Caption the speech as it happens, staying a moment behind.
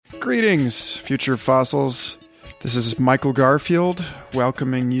Greetings, future fossils. This is Michael Garfield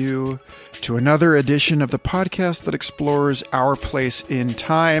welcoming you to another edition of the podcast that explores our place in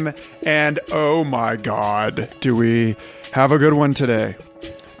time. And oh my God, do we have a good one today.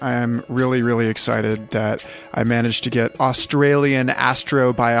 I am really excited that I managed to get Australian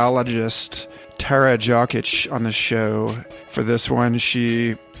astrobiologist Tara Jokic on the show for this one.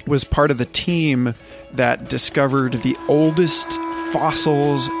 She was part of the team that discovered the oldest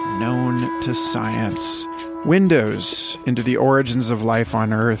fossils known to science. Windows into the origins of life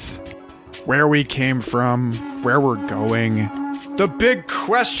on Earth. Where we came from, where we're going. The big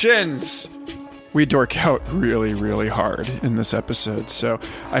questions! We dork out really hard in this episode, so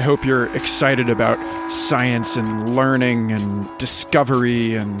I hope you're excited about science and learning and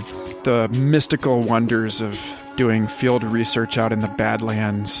discovery and the mystical wonders of doing field research out in the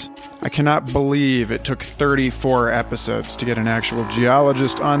Badlands. I cannot believe it took 34 episodes to get an actual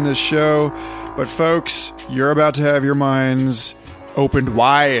geologist on this show, but folks, you're about to have your minds opened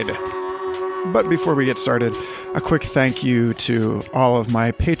wide. But before we get started, a quick thank you to all of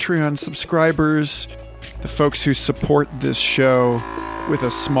my Patreon subscribers, the folks who support this show with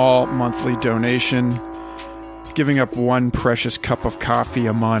a small monthly donation, giving up one precious cup of coffee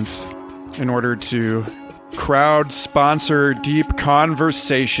a month in order to crowd sponsor deep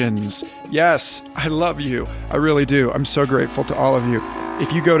conversations. Yes, I love you. I really do. I'm so grateful to all of you.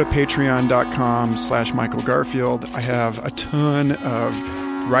 If you go to patreon.com/Michael Garfield, I have a ton of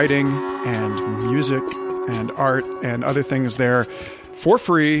writing and music and art and other things there for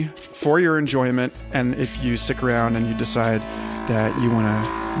free for your enjoyment. And if you stick around and you decide that you want to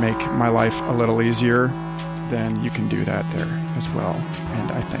make my life a little easier, then you can do that there as well.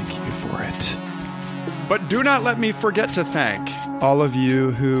 And I thank you for it. But do not let me forget to thank all of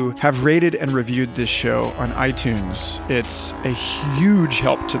you who have rated and reviewed this show on iTunes. It's a huge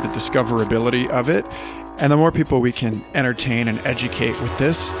help to the discoverability of it. And the more people we can entertain and educate with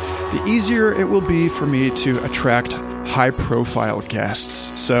this, the easier it will be for me to attract high-profile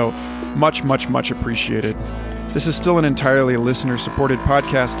guests. So much appreciated. This is still an entirely listener-supported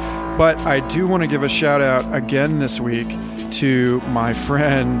podcast, but I do want to give a shout-out again this week to my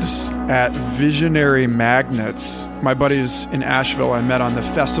friends at Visionary Magnets. My buddies in Asheville I met on the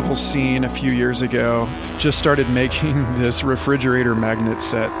festival scene a few years ago just started making this refrigerator magnet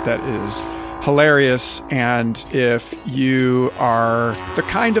set that is hilarious. And if you are the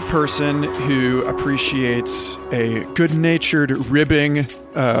kind of person who appreciates a good-natured ribbing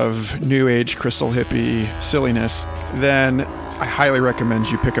of new age crystal hippie silliness, then I highly recommend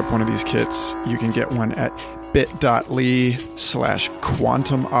you pick up one of these kits. You can get one at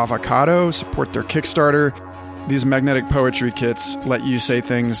bit.ly/quantumavocado. Support their Kickstarter. These magnetic poetry kits let you say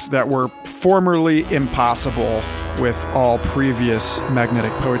things that were formerly impossible with all previous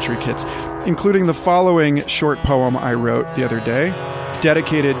magnetic poetry kits, including the following short poem I wrote the other day,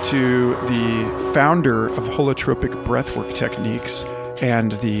 dedicated to the founder of holotropic breathwork techniques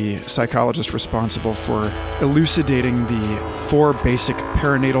and the psychologist responsible for elucidating the 4 basic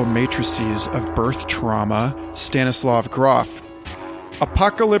perinatal matrices of birth trauma, Stanislav Grof.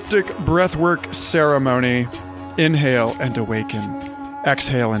 Apocalyptic breathwork ceremony. Inhale and awaken.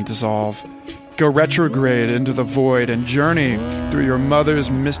 Exhale and dissolve. Go retrograde into the void and journey through your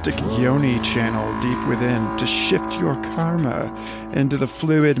mother's mystic yoni channel deep within to shift your karma into the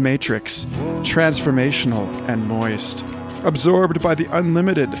fluid matrix, transformational and moist. Absorbed by the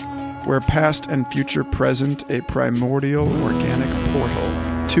unlimited, where past and future present a primordial organic portal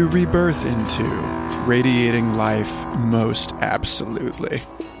to rebirth into, radiating life most absolutely.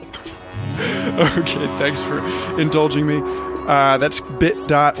 Okay, thanks for indulging me. That's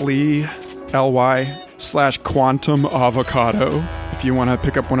bit.ly/quantumavocado if you want to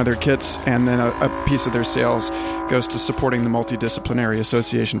pick up one of their kits, and then a piece of their sales goes to supporting the Multidisciplinary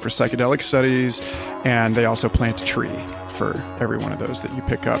Association for Psychedelic Studies, and they also plant a tree for every one of those that you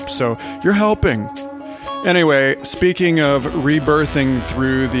pick up. So you're helping. Anyway, speaking of rebirthing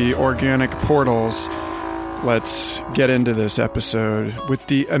through the organic portals, let's get into this episode with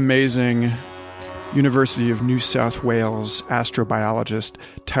the amazing University of New South Wales astrobiologist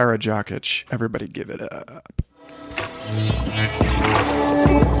Tara Jokic. Everybody give it up.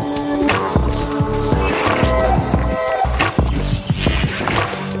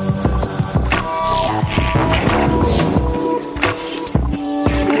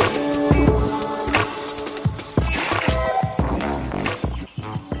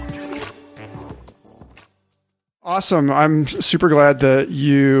 Awesome. I'm super glad that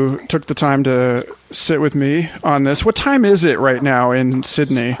you took the time to sit with me on this. What time is it right now in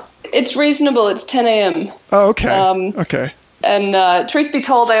Sydney? It's reasonable. It's 10 a.m. Oh, okay. Okay. And truth be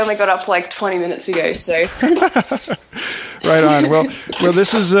told, I only got up like 20 minutes ago. So right on. Well,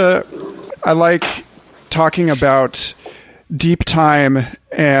 this is I like talking about deep time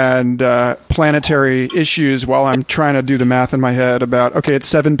and planetary issues while I'm trying to do the math in my head about, okay, it's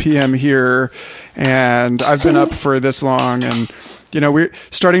 7 p.m. here and I've been up for this long. And, we're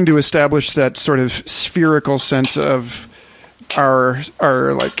starting to establish that sort of spherical sense of our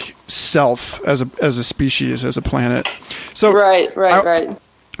like self as a species, as a planet. So right.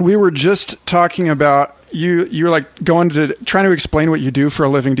 We were just talking about you're like trying to explain what you do for a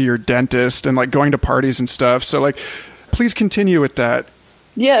living to your dentist and like going to parties and stuff. So like, please continue with that.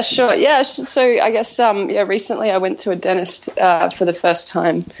 Yeah, sure. Yeah. So I guess, recently I went to a dentist for the first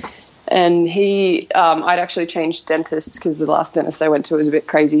time, and I'd actually changed dentists because the last dentist I went to was a bit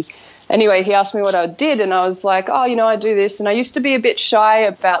crazy. Anyway, he asked me what I did, and I was like, I do this. And I used to be a bit shy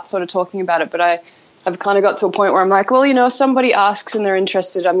about sort of talking about it, but I've kind of got to a point where I'm like, well, if somebody asks and they're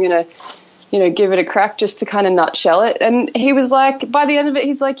interested, I'm going to, give it a crack just to kind of nutshell it. And he was like, by the end of it,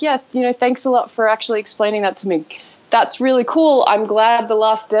 he's like, yeah, thanks a lot for actually explaining that to me. That's really cool. I'm glad the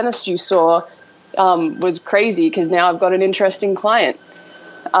last dentist you saw was crazy, because now I've got an interesting client.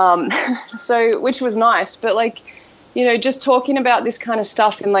 Which was nice. But like, just talking about this kind of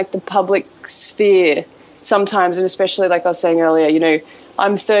stuff in like the public sphere sometimes, and especially like I was saying earlier,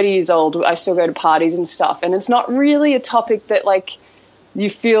 I'm 30 years old. I still go to parties and stuff. And it's not really a topic that like you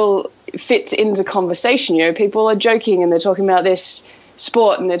feel fits into conversation. People are joking and they're talking about this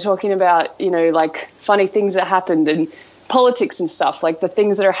sport and they're talking about, like funny things that happened and politics and stuff, like the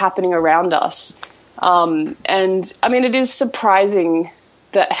things that are happening around us. And I mean, it is surprising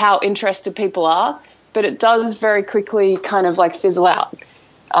that how interested people are, but it does very quickly kind of like fizzle out.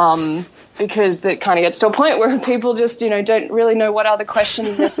 Because that kind of gets to a point where people just, don't really know what other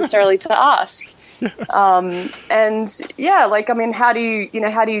questions necessarily to ask. And yeah, like, I mean, how do you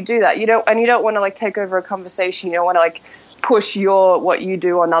do that? You don't want to like take over a conversation. You don't want to like push what you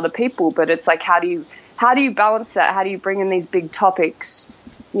do on other people, but it's like, how do you balance that? How do you bring in these big topics,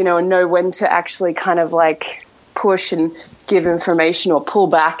 and know when to actually kind of like push and give information or pull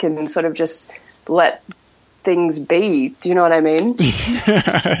back and sort of just let things be. Do you know what I mean?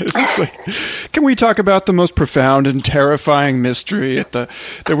 Can we talk about the most profound and terrifying mystery that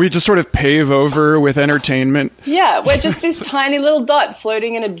we just sort of pave over with entertainment? Yeah, we're just this tiny little dot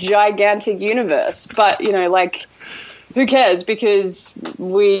floating in a gigantic universe. But, like, who cares? Because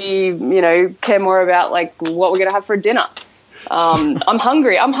we, care more about, like, what we're going to have for dinner. I'm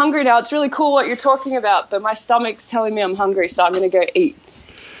hungry. I'm hungry now. It's really cool what you're talking about, but my stomach's telling me I'm hungry, so I'm going to go eat.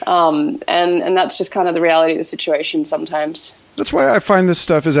 And that's just kind of the reality of the situation sometimes. That's why I find this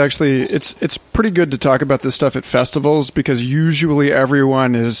stuff is actually, it's pretty good to talk about this stuff at festivals, because usually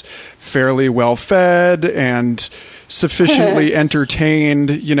everyone is fairly well fed and sufficiently entertained.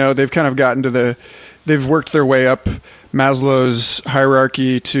 They've kind of gotten they've worked their way up Maslow's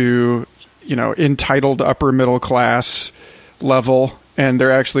hierarchy to, entitled upper middle class level, and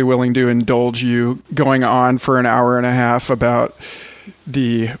they're actually willing to indulge you going on for an hour and a half about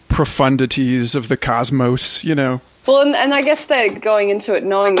the profundities of the cosmos, Well, and I guess they're going into it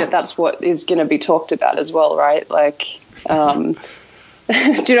knowing that that's what is going to be talked about as well, right? Like, do you know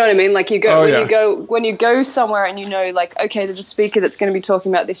what I mean? Like when you go somewhere and like, okay, there's a speaker that's going to be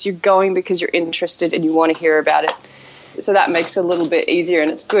talking about this, you're going because you're interested and you want to hear about it. So that makes it a little bit easier, and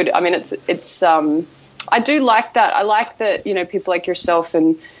it's good. I mean, it's I do like that. I like that, people like yourself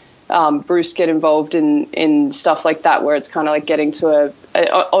and Bruce get involved in stuff like that, where it's kind of like getting to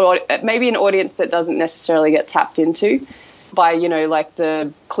maybe an audience that doesn't necessarily get tapped into by, like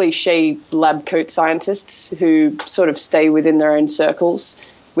the cliche lab coat scientists who sort of stay within their own circles,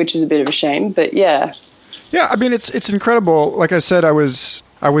 which is a bit of a shame. But yeah. Yeah, I mean, it's incredible. Like I said, I was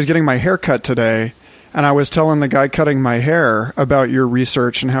getting my hair cut today, and I was telling the guy cutting my hair about your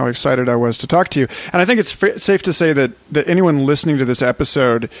research and how excited I was to talk to you. And I think it's safe to say that anyone listening to this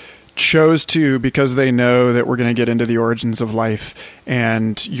episode chose to because they know that we're going to get into the origins of life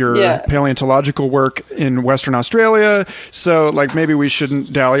and your paleontological work in Western Australia. So, like, maybe we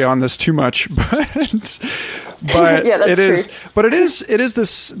shouldn't dally on this too much, but yeah, that's true. But it is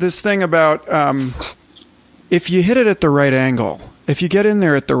this thing about if you hit it at the right angle, if you get in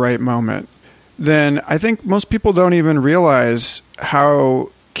there at the right moment, then I think most people don't even realize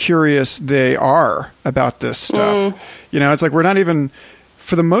how curious they are about this stuff. It's like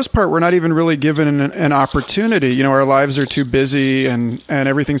for the most part, we're not even really given an opportunity. Our lives are too busy and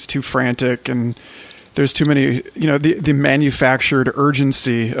everything's too frantic, and there's too many, the manufactured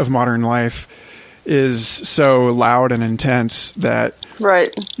urgency of modern life is so loud and intense that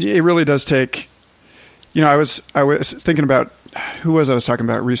right. It really does take I was thinking about who was I was talking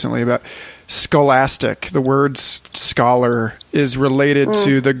about recently about scholastic. The word scholar is related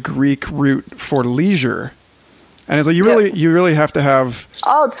to the Greek root for leisure. And it's like you really have to have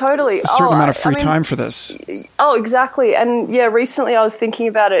totally a certain amount of free time for this. Oh, exactly. And yeah, recently I was thinking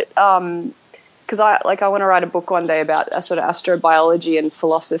about it because I want to write a book one day about sort of astrobiology and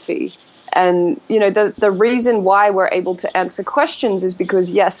philosophy. And, the reason why we're able to answer questions is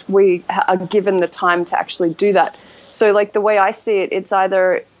because, yes, we are given the time to actually do that. So, like, the way I see it, it's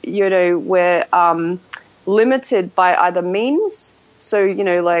either, we're limited by either means, so,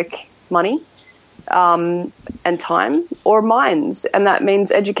 like money and time, or minds, and that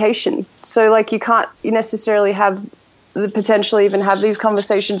means education. So, like, you can't necessarily potentially even have these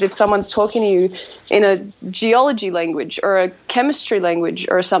conversations if someone's talking to you in a geology language or a chemistry language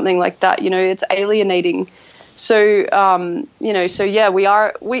or something like that. It's alienating. So so yeah, we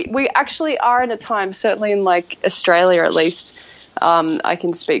actually are in a time, certainly in like Australia at least, I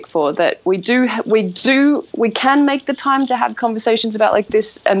can speak for, that we can make the time to have conversations about like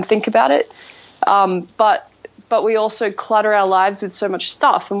this and think about it, but we also clutter our lives with so much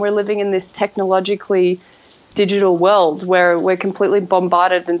stuff, and we're living in this technologically digital world where we're completely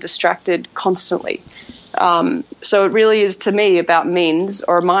bombarded and distracted constantly. So it really is, to me, about means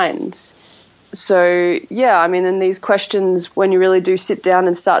or minds. So, yeah, I mean, and these questions, when you really do sit down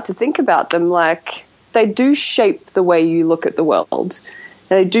and start to think about them, like, they do shape the way you look at the world.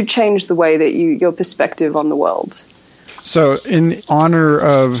 They do change the way that your perspective on the world. So in honor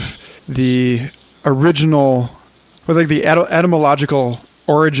of the original, or like the etymological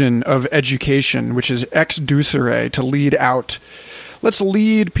origin of education, which is ex ducere, to lead out. Let's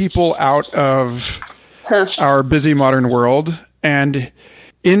lead people out of our busy modern world and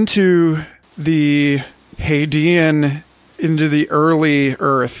into the Hadean, into the early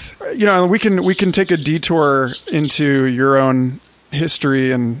Earth. We can take a detour into your own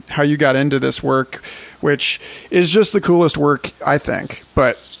history and how you got into this work, which is just the coolest work, I think.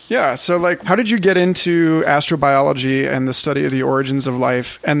 But yeah, so like, how did you get into astrobiology and the study of the origins of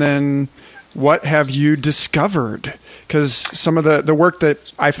life? And then what have you discovered? Because some of the work that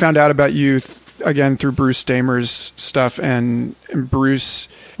I found out about you, again, through Bruce Damer's stuff, and Bruce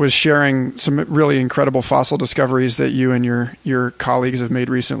was sharing some really incredible fossil discoveries that you and your colleagues have made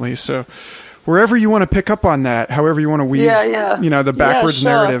recently. So wherever you want to pick up on that, however you want to weave, the backwards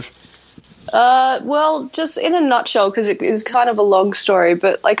narrative. Well, just in a nutshell, because it is kind of a long story,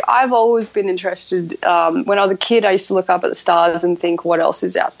 but like I've always been interested. When I was a kid, I used to look up at the stars and think, what else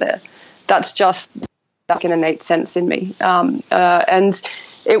is out there? That's just like an innate sense in me. And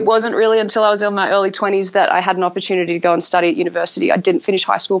it wasn't really until I was in my early 20s that I had an opportunity to go and study at university. I didn't finish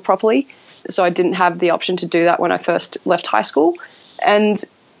high school properly, so I didn't have the option to do that when I first left high school. And,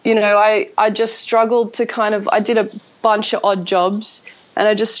 I just struggled to I did a bunch of odd jobs, and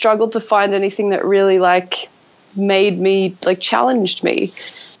I just struggled to find anything that really made me, challenged me.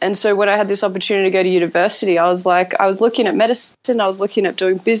 And so when I had this opportunity to go to university, I was looking at medicine, I was looking at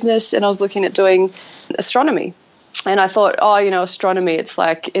doing business, and I was looking at doing astronomy. And I thought, astronomy, it's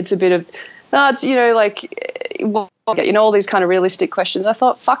a bit of, no, it's, all these kind of realistic questions. I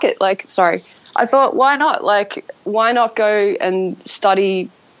thought, fuck it. I thought, why not? Why not go and study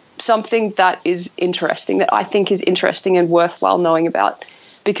something that is interesting, that I think is interesting and worthwhile knowing about?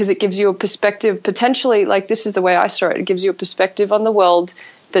 Because it gives you a perspective, potentially, this is the way I saw it. It gives you a perspective on the world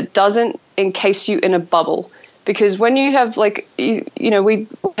that doesn't encase you in a bubble. Because when you have we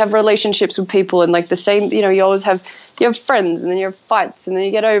have relationships with people, and the same, you always have friends, and then you have fights, and then you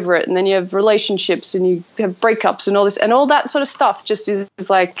get over it, and then you have relationships, and you have breakups, and all this, and all that sort of stuff just is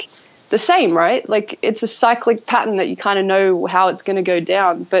the same, right? It's a cyclic pattern that you kind of know how it's going to go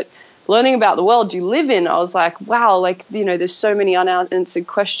down. But learning about the world you live in, I was like, wow, there's so many unanswered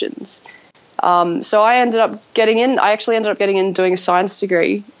questions. So I actually ended up getting in doing a science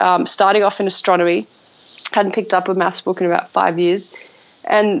degree, starting off in astronomy. Hadn't picked up a maths book in about 5 years,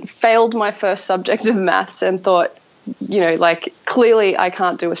 and failed my first subject of maths, and thought, clearly I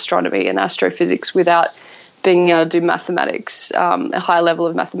can't do astronomy and astrophysics without being able to do mathematics, a high level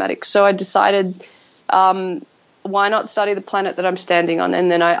of mathematics. So I decided, why not study the planet that I'm standing on?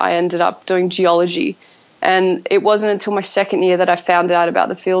 And then I ended up doing geology. And it wasn't until my second year that I found out about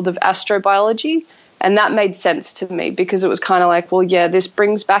the field of astrobiology. And that made sense to me, because it was kind of this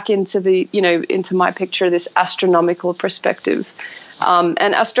brings back into into my picture this astronomical perspective. And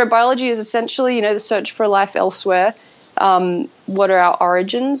astrobiology is essentially, the search for life elsewhere. What are our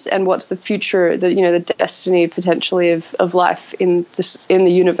origins, and what's the future, the destiny potentially of life in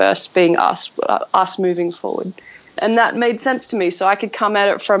the universe, being us moving forward. And that made sense to me. So I could come at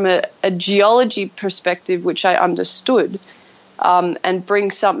it from a geology perspective, which I understood, and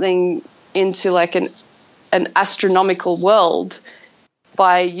bring something into like an astronomical world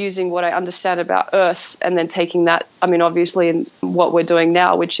by using what I understand about Earth, and then taking that, I mean, obviously in what we're doing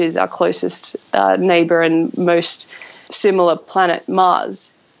now, which is our closest neighbor and most similar planet,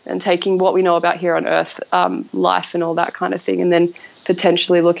 Mars, and taking what we know about here on Earth, life and all that kind of thing, and then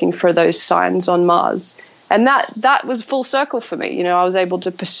potentially looking for those signs on Mars. And that was full circle for me. You know, I was able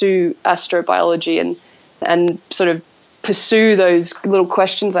to pursue astrobiology and sort of pursue those little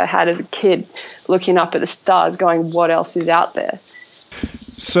questions I had as a kid, looking up at the stars, going, what else is out there?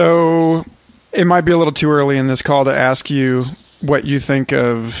 So it might be a little too early in this call to ask you what you think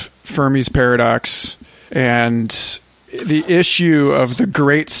of Fermi's paradox and the issue of the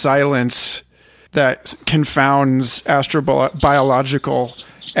great silence that confounds astrobiological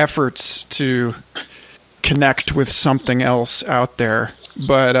efforts to connect with something else out there.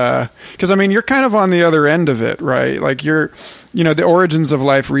 But because I mean, you're kind of on the other end of it, right? Like you're, you know, the origins of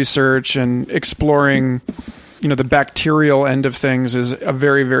life research and exploring, you know, the bacterial end of things is a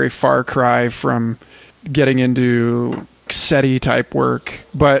very, very far cry from getting into SETI type work.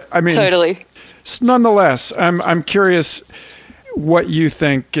 But I mean, totally. Nonetheless, I'm curious what you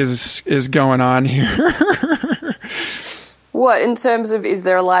think is going on here. What, in terms of, is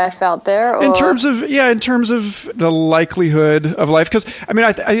there a life out there? Or? In terms of the likelihood of life. Because, I mean,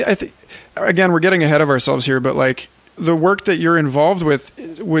 I think, again, we're getting ahead of ourselves here, but like the work that you're involved with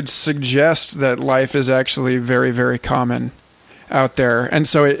would suggest that life is actually very, very common out there. And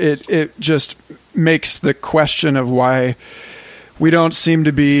so it just makes the question of why we don't seem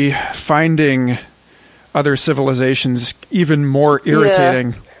to be finding other civilizations even more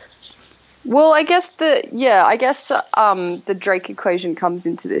irritating. Yeah. Well, I guess the Drake equation comes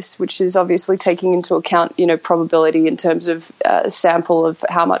into this, which is obviously taking into account, you know, probability in terms of a sample of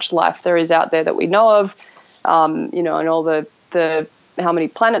how much life there is out there that we know of, you know, and all the how many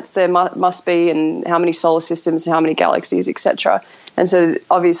planets there must be, and how many solar systems, and how many galaxies, etc. And so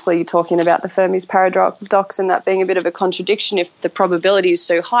obviously you're talking about the Fermi's paradox and that being a bit of a contradiction. If the probability is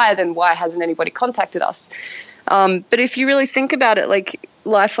so high, then why hasn't anybody contacted us? But if you really think about it, like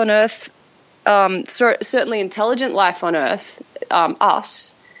life on Earth, certainly intelligent life on Earth,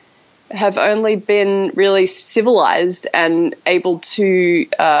 us, have only been really civilized and able to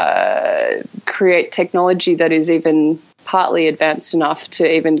create technology that is even partly advanced enough to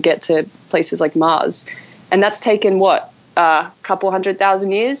even get to places like Mars. And that's taken, a couple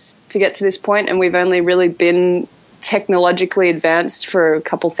 100,000 years to get to this point, and we've only really been technologically advanced for a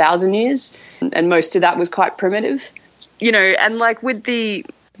couple thousand years, and most of that was quite primitive. You know, and like with the,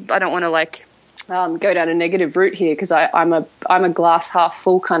 I don't want to like go down a negative route here, because I'm a glass half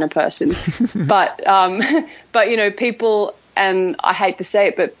full kind of person, but you know, people, and I hate to say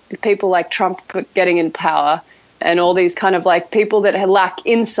it, but people like Trump getting in power, and all these kind of like people that lack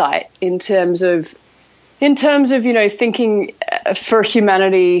insight in terms of, you know, thinking for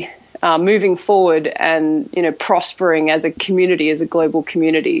humanity moving forward and, you know, prospering as a community, as a global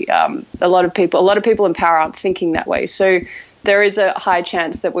community. A lot of people in power aren't thinking that way. So there is a high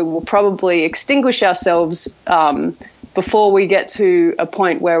chance that we will probably extinguish ourselves before we get to a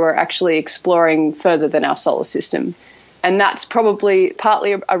point where we're actually exploring further than our solar system. And that's probably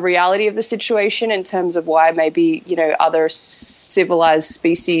partly a reality of the situation in terms of why maybe, you know, other civilized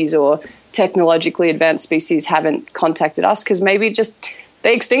species or technologically advanced species haven't contacted us, because maybe just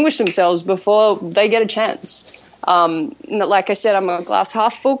they extinguish themselves before they get a chance. Like I said, I'm a glass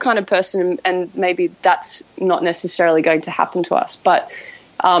half full kind of person, and maybe that's not necessarily going to happen to us. But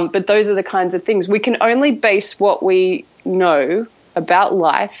those are the kinds of things. We can only base what we know about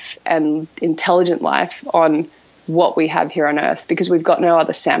life and intelligent life on what we have here on Earth, because we've got no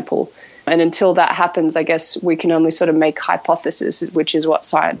other sample. And until that happens, I guess we can only sort of make hypotheses, which is what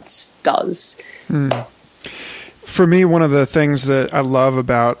science does. For me, one of the things that I love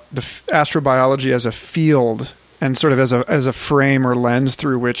about the astrobiology as a field and sort of as a frame or lens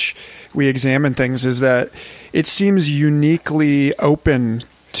through which we examine things is that it seems uniquely open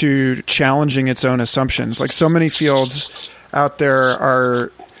to challenging its own assumptions. Like so many fields out there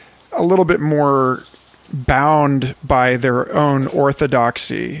are a little bit more bound by their own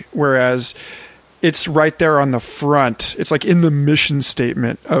orthodoxy, whereas it's right there on the front. It's like in the mission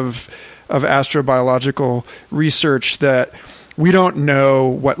statement of astrobiological research that we don't know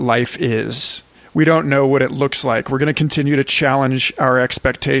what life is. We don't know what it looks like. We're going to continue to challenge our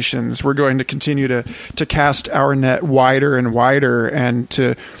expectations. We're going to continue to cast our net wider and wider, and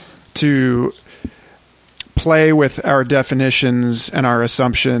to play with our definitions and our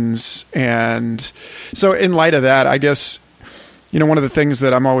assumptions. And so in light of that, I guess, one of the things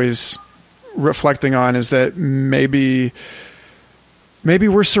that I'm always reflecting on is that maybe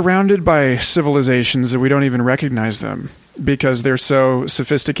we're surrounded by civilizations that we don't even recognize them because they're so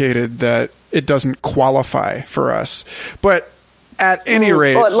sophisticated that it doesn't qualify for us. But at any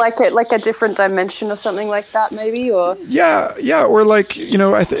rate, or like a different dimension or something like that, maybe, or or like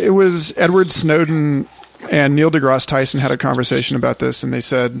it was Edward Snowden and Neil deGrasse Tyson had a conversation about this, and they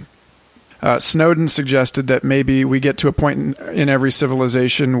said Snowden suggested that maybe we get to a point in every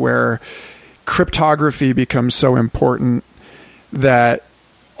civilization where cryptography becomes so important that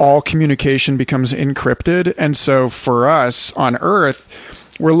all communication becomes encrypted. And so for us on Earth,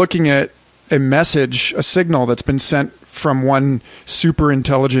 we're looking at a message, a signal that's been sent from one super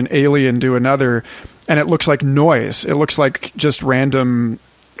intelligent alien to another, and it looks like noise. It looks like just random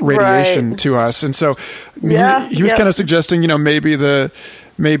radiation to us. And so he was kind of suggesting, maybe the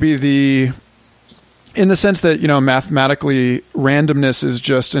in the sense that, mathematically randomness is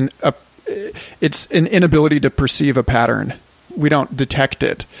just it's an inability to perceive a pattern. We don't detect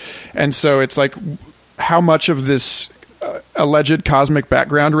it. And so it's like how much of this alleged cosmic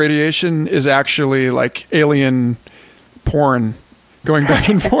background radiation is actually like alien porn going back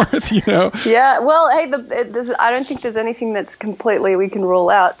and forth, Yeah, well, hey, I don't think there's anything that's completely we can rule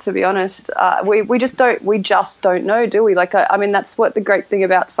out, to be honest. We just don't know, do we? Like, I mean, that's what the great thing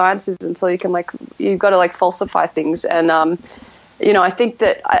about science is, until you can, you've got to falsify things. And I think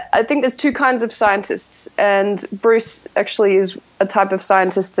there's two kinds of scientists, and Bruce actually is a type of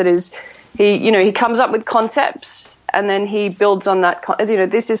scientist that is, he comes up with concepts and then he builds on that.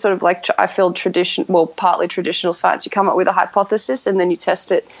 This is sort of like, I feel partly traditional science. You come up with a hypothesis and then you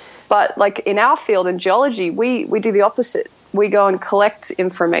test it. But like in our field in geology, we do the opposite. We go and collect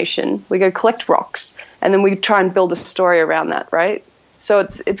information. We go collect rocks, and then we try and build a story around that, right? So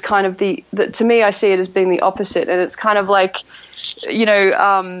it's kind of to me, I see it as being the opposite. And it's kind of like,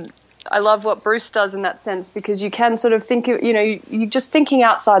 I love what Bruce does in that sense, because you can sort of think, you're just thinking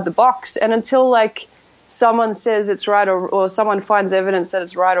outside the box. And until someone says it's right or someone finds evidence that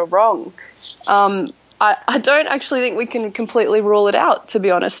it's right or wrong, I don't actually think we can completely rule it out, to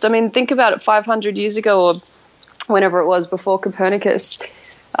be honest. I mean, think about it 500 years ago or whenever it was before Copernicus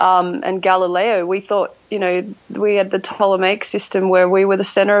and Galileo. We thought, we had the Ptolemaic system where we were the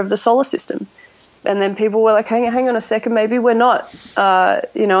center of the solar system. And then people were like, hang on a second, maybe we're not,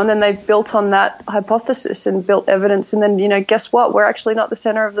 and then they built on that hypothesis and built evidence. And then, guess what? We're actually not the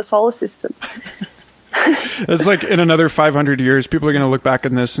center of the solar system. It's like in another 500 years, people are going to look back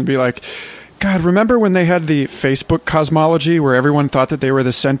on this and be like, God, remember when they had the Facebook cosmology where everyone thought that they were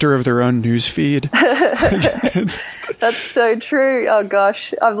the center of their own news feed? That's so true. Oh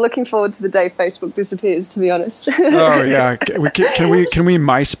gosh, I'm looking forward to the day Facebook disappears, to be honest. Oh yeah, can we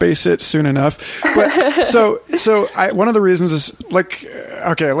MySpace it soon enough? But one of the reasons is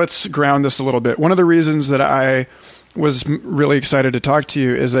okay, let's ground this a little bit. One of the reasons that I was really excited to talk to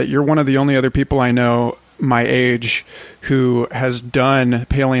you is that you're one of the only other people I know my age who has done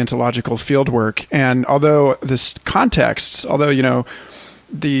paleontological field work. And although the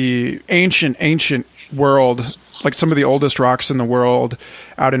ancient world, like some of the oldest rocks in the world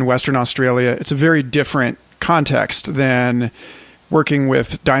out in Western Australia, it's a very different context than working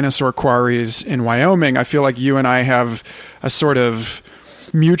with dinosaur quarries in Wyoming. I feel like you and I have a sort of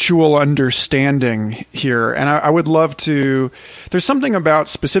mutual understanding here. And I would love to, there's something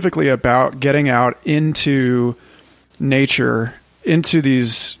specifically about getting out into nature, into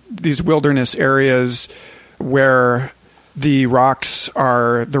these wilderness areas where the rocks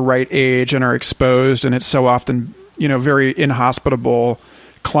are the right age and are exposed, and it's so often, very inhospitable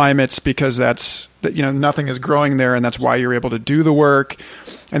climates because nothing is growing there, and that's why you're able to do the work.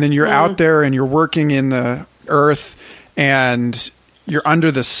 And then you're out there and you're working in the earth, and you're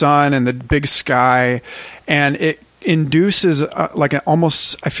under the sun and the big sky, and it induces I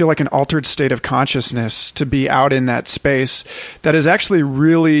feel like an altered state of consciousness to be out in that space that is actually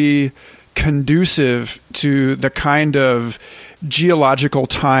really conducive to the kind of geological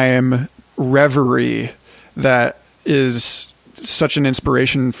time reverie that is such an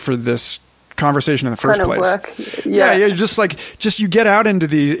inspiration for this conversation in the first place. Work. Yeah, you get out into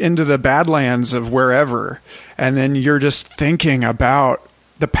the badlands of wherever, and then you're just thinking about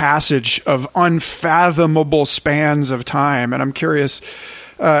the passage of unfathomable spans of time. And I'm curious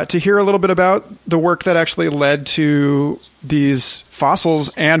to hear a little bit about the work that actually led to these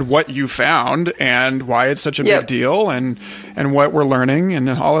fossils and what you found and why it's such a big deal and what we're learning and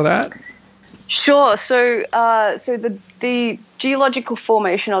all of that. Sure. So the geological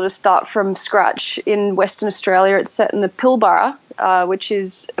formation, I'll just start from scratch. In Western Australia, it's set in the Pilbara, which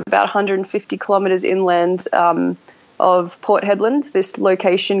is about 150 kilometres inland of Port Hedland, this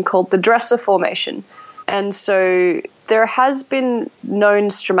location called the Dresser Formation. And so there has been known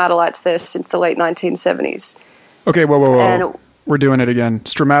stromatolites there since the late 1970s. Okay, whoa. And we're doing it again.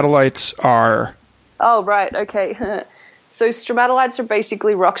 Stromatolites are... Oh, right, okay. So stromatolites are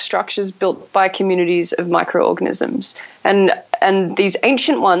basically rock structures built by communities of microorganisms. And these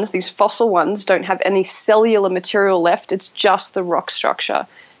ancient ones, these fossil ones, don't have any cellular material left. It's just the rock structure.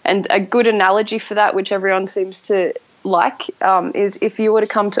 And a good analogy for that, which everyone seems to like, is if you were to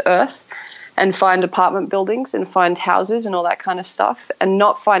come to Earth and find apartment buildings and find houses and all that kind of stuff and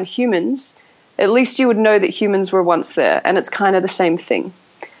not find humans, at least you would know that humans were once there. And it's kind of the same thing.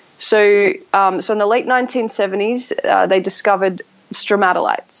 So in the late 1970s, they discovered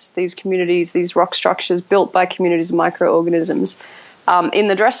stromatolites, these communities, these rock structures built by communities of microorganisms in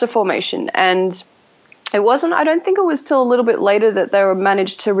the Dresser Formation. And I don't think it was till a little bit later that they were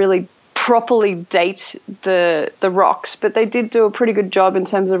managed to really properly date the rocks, but they did do a pretty good job in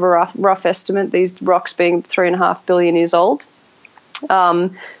terms of a rough estimate, these rocks being 3.5 billion years old.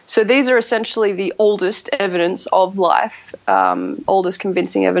 So these are essentially the oldest evidence of life, oldest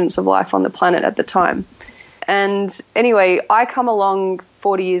convincing evidence of life on the planet at the time. And anyway, I come along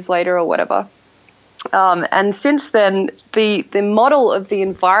 40 years later or whatever. And since then, the model of the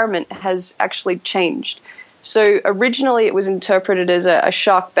environment has actually changed. So originally it was interpreted as a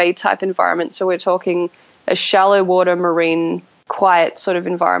Shark Bay type environment. So we're talking a shallow water, marine, quiet sort of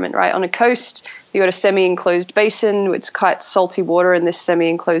environment, right? On a coast, you've got a semi-enclosed basin. It's quite salty water in this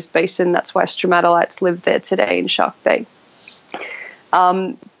semi-enclosed basin. That's why stromatolites live there today in Shark Bay.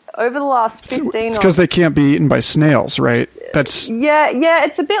 Over the last 15... It's because they can't be eaten by snails, right? Yeah,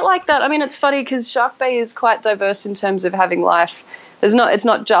 it's a bit like that. I mean, it's funny because Shark Bay is quite diverse in terms of having life. It's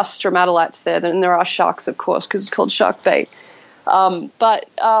not just stromatolites there, and there are sharks, of course, because it's called Shark Bay. But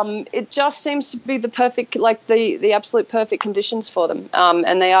it just seems to be the perfect, like the absolute perfect conditions for them.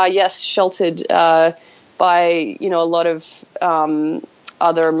 And they are, yes, sheltered by, a lot of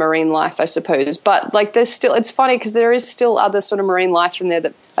other marine life, I suppose. But like it's funny because there is still other sort of marine life in there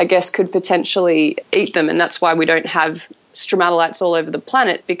that I guess could potentially eat them. And that's why we don't have stromatolites all over the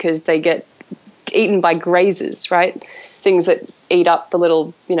planet, because they get eaten by grazers, right? Things that eat up the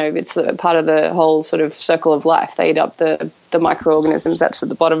little, it's a part of the whole sort of circle of life. They eat up the microorganisms that's at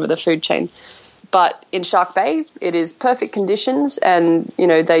the bottom of the food chain. But in Shark Bay, it is perfect conditions and,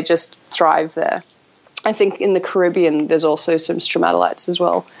 they just thrive there. I think in the Caribbean, there's also some stromatolites as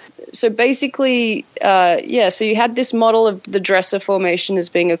well. So basically, so you had this model of the Dresser Formation as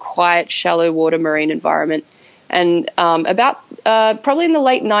being a quiet, shallow water marine environment. And about probably in the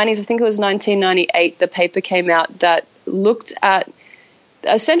late 90s, I think it was 1998, the paper came out that looked at,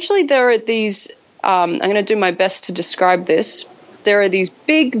 essentially there are these, I'm going to do my best to describe this. There are these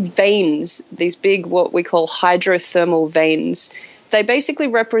big veins, these big what we call hydrothermal veins. They basically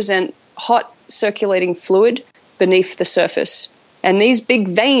represent hot circulating fluid beneath the surface. And these big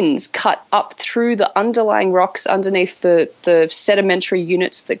veins cut up through the underlying rocks underneath the sedimentary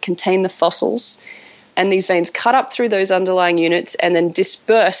units that contain the fossils. And these veins cut up through those underlying units and then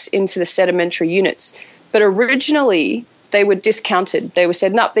disperse into the sedimentary units. But originally, they were discounted. They were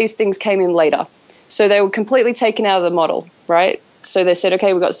said, no, these things came in later. So they were completely taken out of the model, right? So they said,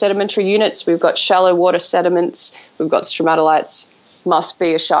 okay, we've got sedimentary units, we've got shallow water sediments, we've got stromatolites, must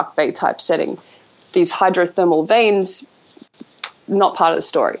be a Shark Bay type setting. These hydrothermal veins, not part of the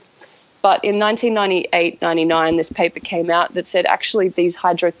story. But in 1998-99, this paper came out that said, actually, these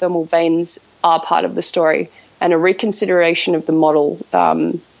hydrothermal veins are part of the story, and a reconsideration of the model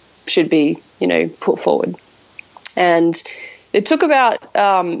should be, put forward. And it took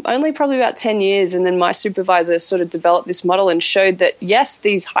only probably about 10 years, and then my supervisor sort of developed this model and showed that, yes,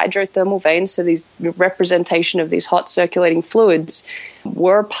 these hydrothermal veins, so these representation of these hot circulating fluids,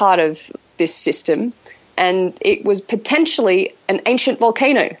 were part of this system, and it was potentially an ancient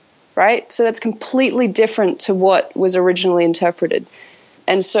volcano, right? So that's completely different to what was originally interpreted.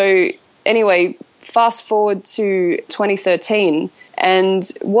 And so anyway, fast forward to 2013, and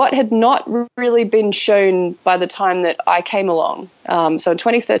what had not really been shown by the time that I came along. So in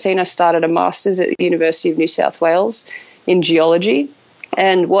 2013, I started a master's at the University of New South Wales in geology.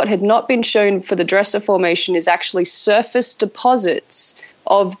 And what had not been shown for the Dresser Formation is actually surface deposits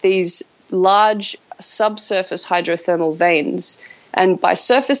of these large subsurface hydrothermal veins. And by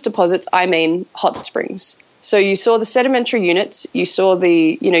surface deposits, I mean hot springs. So you saw the sedimentary units, you saw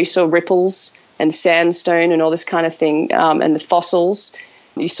you saw ripples and sandstone and all this kind of thing, and the fossils.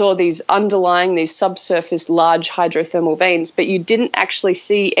 You saw these subsurface large hydrothermal veins, but you didn't actually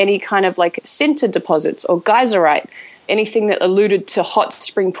see any kind of like sinter deposits or geyserite, anything that alluded to hot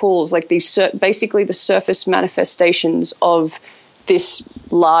spring pools, like these basically the surface manifestations of this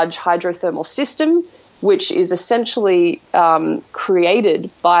large hydrothermal system, which is essentially created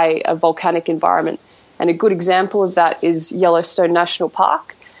by a volcanic environment. And a good example of that is Yellowstone National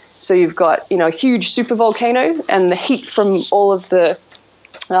Park. So you've got, a huge supervolcano, and the heat from all of the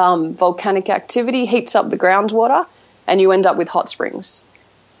volcanic activity heats up the groundwater, and you end up with hot springs.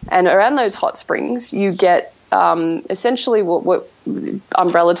 And around those hot springs, you get essentially what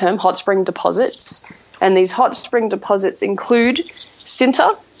umbrella term, hot spring deposits. And these hot spring deposits include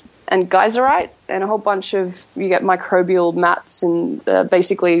sinter and geyserite and a whole bunch of, you get microbial mats and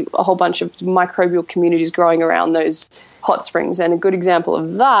basically a whole bunch of microbial communities growing around those hot springs. And a good example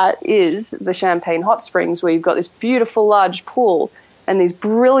of that is the Champagne Hot Springs, where you've got this beautiful large pool and these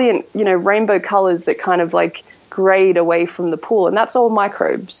brilliant, rainbow colors that kind of like grade away from the pool. And that's all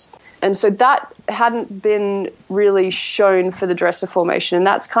microbes. And so that hadn't been really shown for the Dresser Formation. And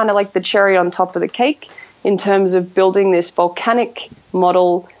that's kind of like the cherry on top of the cake in terms of building this volcanic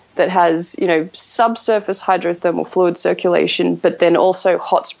model that has, subsurface hydrothermal fluid circulation, but then also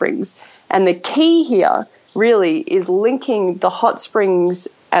hot springs. And the key here really is linking the hot springs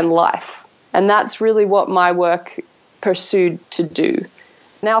and life. And that's really what my work pursued to do.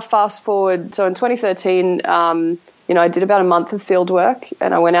 Now fast forward, so in 2013, I did about a month of field work,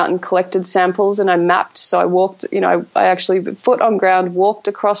 and I went out and collected samples and I mapped. So I walked, I actually foot on ground, walked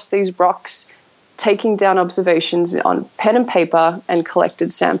across these rocks, taking down observations on pen and paper and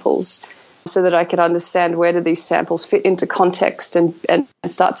collected samples so that I could understand where do these samples fit into context and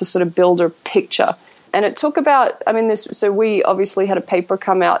start to sort of build a picture. And it took about, so we obviously had a paper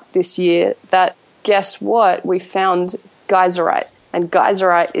come out this year that, guess what, we found geyserite. And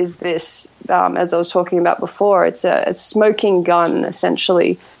geyserite is this, as I was talking about before, it's a smoking gun,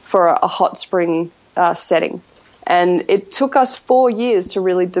 essentially, for a hot spring setting. And it took us 4 years to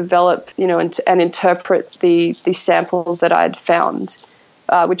really develop, and interpret the samples that I'd found,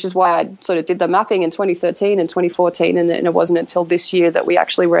 which is why I sort of did the mapping in 2013 and 2014, and it wasn't until this year that we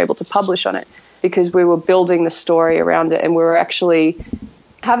actually were able to publish on it, because we were building the story around it, and we were actually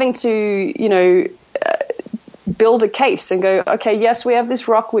having to, build a case and go, okay, yes, we have this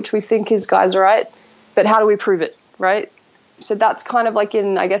rock which we think is geyserite, but how do we prove it, right? So that's kind of like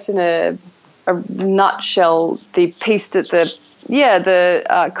in a nutshell, the piece that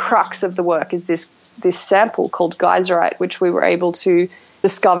the crux of the work is this sample called geyserite, which we were able to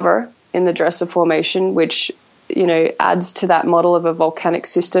discover in the Dresser Formation, which, adds to that model of a volcanic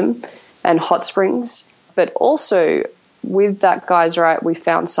system and hot springs. But also with that geyserite, we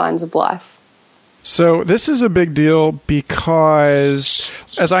found signs of life. So this is a big deal because,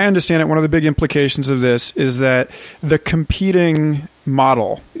 as I understand it, one of the big implications of this is that the competing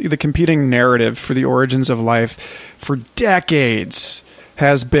model, the competing narrative for the origins of life for decades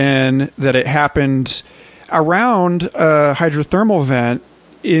has been that it happened around a hydrothermal vent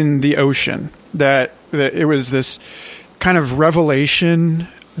in the ocean, that it was this kind of revelation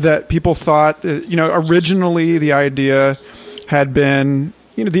that people thought, originally the idea had been,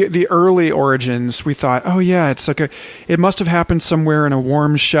 the early origins, we thought, oh yeah, it's like it must have happened somewhere in a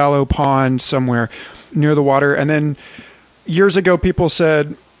warm, shallow pond somewhere near the water. And then years ago, people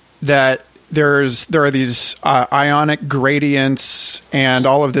said that there are these ionic gradients and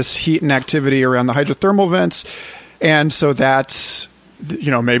all of this heat and activity around the hydrothermal vents. And so that's,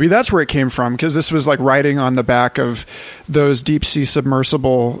 maybe that's where it came from, because this was like riding on the back of those deep sea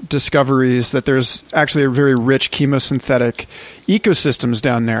submersible discoveries that there's actually a very rich chemosynthetic ecosystems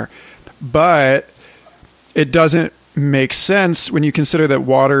down there. But it doesn't make sense when you consider that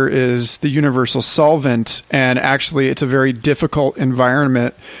water is the universal solvent, and actually it's a very difficult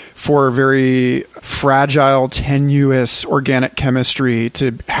environment for very fragile, tenuous organic chemistry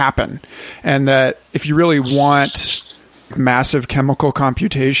to happen. And that if you really want massive chemical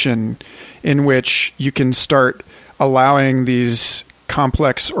computation in which you can start allowing these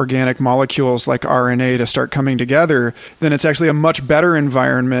complex organic molecules like RNA to start coming together, then it's actually a much better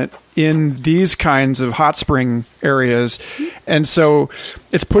environment in these kinds of hot spring areas. And so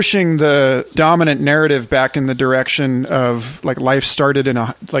it's pushing the dominant narrative back in the direction of like life started in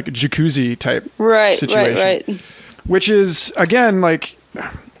a like jacuzzi type situation. Right. Which is, again, like,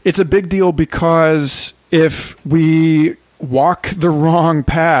 it's a big deal because if we walk the wrong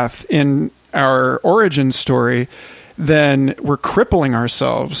path in our origin story, then we're crippling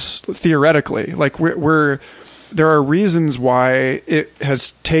ourselves theoretically. Like there are reasons why it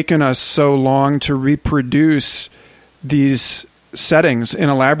has taken us so long to reproduce these settings in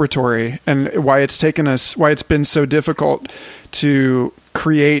a laboratory, and why it's been so difficult to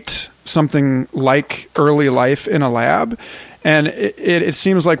create something like early life in a lab. And it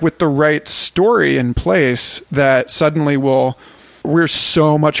seems like with the right story in place, that suddenly we're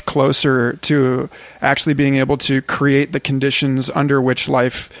so much closer to actually being able to create the conditions under which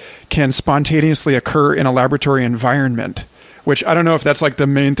life can spontaneously occur in a laboratory environment, which I don't know if that's like the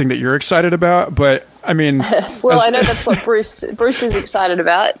main thing that you're excited about, but I mean... Well, I know that's what Bruce is excited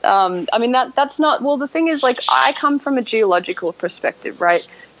about. I mean, that's not... Well, the thing is, like, I come from a geological perspective, right?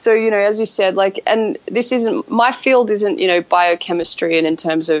 So, you know, as you said, like, and this isn't... My field isn't, you know, biochemistry, and in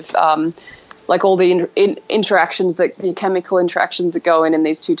terms of... like all the interactions, the chemical interactions that go in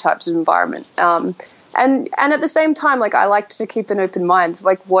these two types of environment. And at the same time, like, I like to keep an open mind.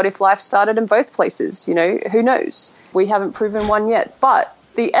 Like, what if life started in both places? You know, who knows? We haven't proven one yet. But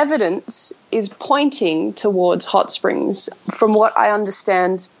the evidence is pointing towards hot springs. From what I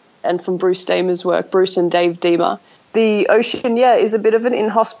understand, and from Bruce Damer's work, Bruce and Dave Demer, the ocean, is a bit of an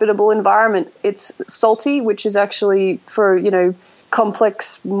inhospitable environment. It's salty, which is actually for, you know,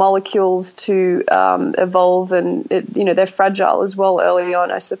 complex molecules to evolve, and they're fragile as well early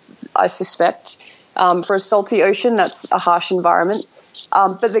on, I suspect. For a salty ocean, that's a harsh environment.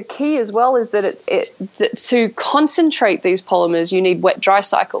 But the key as well is that that to concentrate these polymers, you need wet-dry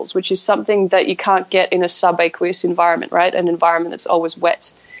cycles, which is something that you can't get in a subaqueous environment, right? An environment that's always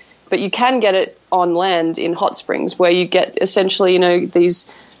wet. But you can get it on land in hot springs, where you get essentially, you know, these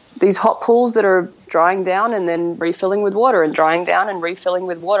hot pools that are drying down and then refilling with water, and drying down and refilling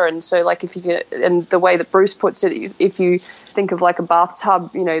with water. And so, like, if you get, and the way that Bruce puts it, if you think of like a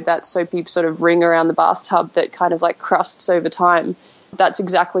bathtub, you know, that soapy sort of ring around the bathtub that kind of like crusts over time, that's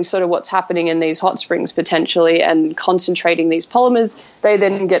exactly sort of what's happening in these hot springs potentially, and concentrating these polymers. They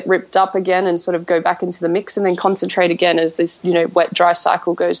then get ripped up again and sort of go back into the mix, and then concentrate again as this, you know, wet dry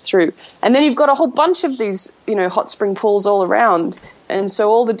cycle goes through. And then you've got a whole bunch of these, you know, hot spring pools all around. And so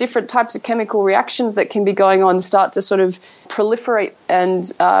all the different types of chemical reactions that can be going on start to sort of proliferate, and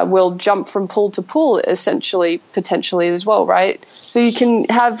will jump from pool to pool, essentially, potentially as well, right? So you can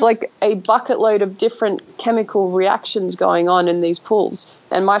have like a bucket load of different chemical reactions going on in these pools.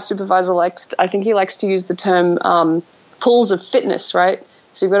 And my supervisor likes to use the term pools of fitness, right?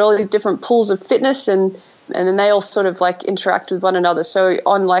 So you've got all these different pools of fitness, and then they all sort of like interact with one another. So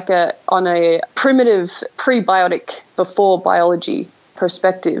on a primitive prebiotic before biology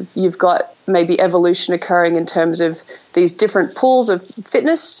perspective, you've got maybe evolution occurring in terms of these different pools of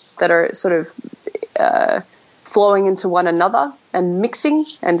fitness that are sort of flowing into one another and mixing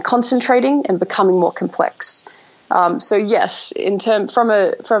and concentrating and becoming more complex. So yes, from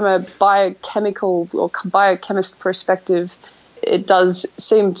a biochemical or biochemist perspective, it does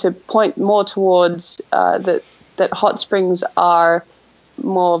seem to point more towards that hot springs are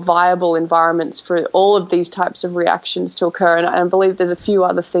more viable environments for all of these types of reactions to occur. And I believe there's a few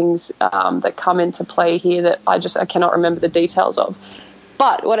other things that come into play here that I cannot remember the details of.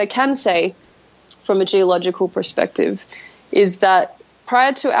 But what I can say from a geological perspective is that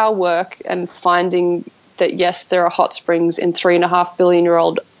prior to our work and finding that, yes, there are hot springs in 3.5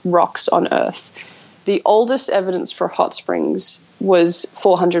 billion-year-old rocks on Earth, the oldest evidence for hot springs was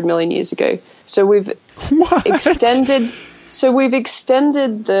 400 million years ago. So we've extended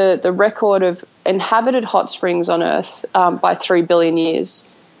the record of inhabited hot springs on Earth by 3 billion years.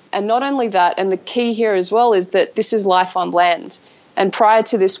 And not only that, and the key here as well is that this is life on land. And prior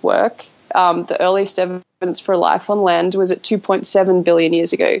to this work, the earliest evidence for life on land was at 2.7 billion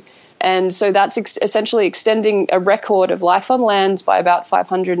years ago. And so that's essentially extending a record of life on land by about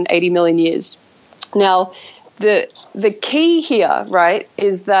 580 million years. Now, the key here, right,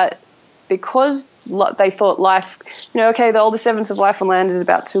 is that because they thought life, the oldest evidence of life on land is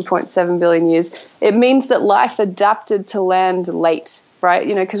about 2.7 billion years, it means that life adapted to land late, right?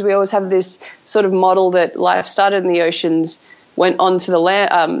 Because we always have this sort of model that life started in the oceans, went onto the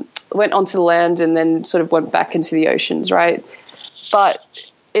land, and then sort of went back into the oceans, right? But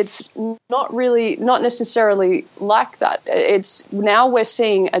it's not necessarily like that. It's now we're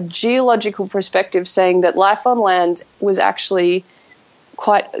seeing a geological perspective saying that life on land was actually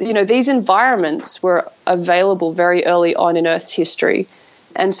quite, these environments were available very early on in Earth's history.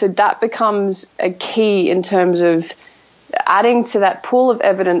 And so that becomes a key in terms of adding to that pool of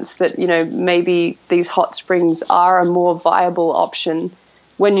evidence that, maybe these hot springs are a more viable option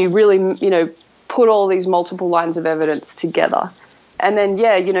when you really, put all these multiple lines of evidence together. And then,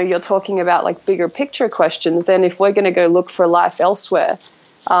 you're talking about like bigger picture questions. Then if we're going to go look for life elsewhere,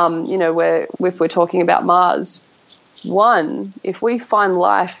 if we're talking about Mars, if we find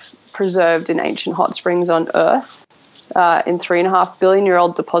life preserved in ancient hot springs on Earth, in 3.5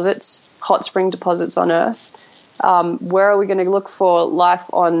 billion-year-old deposits, hot spring deposits on Earth. Where are we going to look for life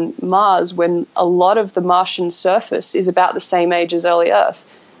on Mars when a lot of the Martian surface is about the same age as early Earth?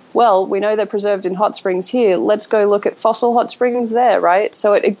 Well, we know they're preserved in hot springs here. Let's go look at fossil hot springs there, right?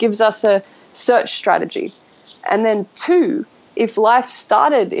 So it gives us a search strategy. And then 2, if life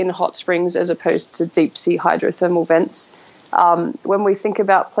started in hot springs as opposed to deep sea hydrothermal vents, when we think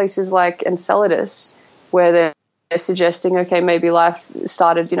about places like Enceladus, where they're suggesting, okay, maybe life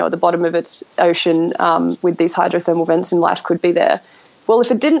started, at the bottom of its ocean with these hydrothermal vents, and life could be there. Well,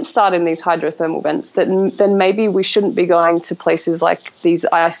 if it didn't start in these hydrothermal vents, then maybe we shouldn't be going to places like these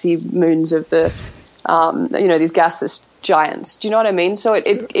icy moons of the, these gaseous giants. Do you know what I mean? So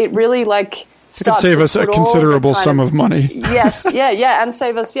it really it could save us a considerable sum of money. Yes, yeah, and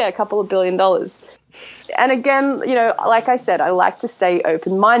save us a couple of $1 billion. And again, like I said, I like to stay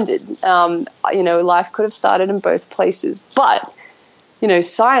open-minded. Life could have started in both places, but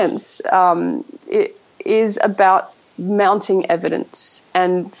science it is about mounting evidence.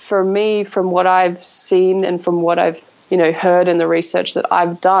 And for me, from what I've seen and from what I've heard in the research that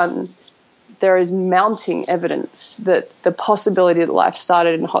I've done, there is mounting evidence that the possibility that life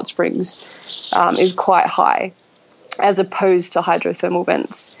started in hot springs is quite high, as opposed to hydrothermal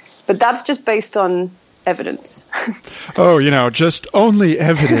vents. But that's just based on evidence. Just only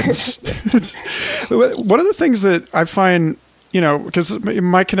evidence. One of the things that I find, because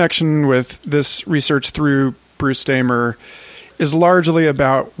my connection with this research through Bruce Damer is largely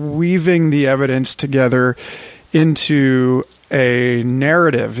about weaving the evidence together into a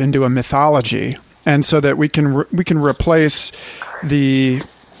narrative, into a mythology, and so that we can replace the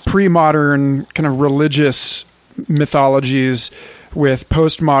pre-modern kind of religious mythologies with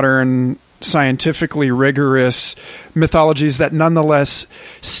postmodern, scientifically rigorous mythologies that nonetheless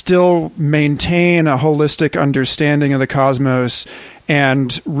still maintain a holistic understanding of the cosmos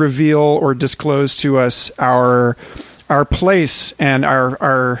and reveal or disclose to us our place and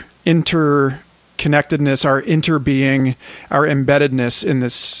our interconnectedness, our interbeing, our embeddedness in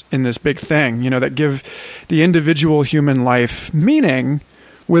this big thing, that give the individual human life meaning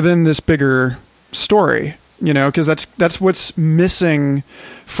within this bigger story. Because that's what's missing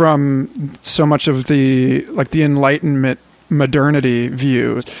from so much of the Enlightenment modernity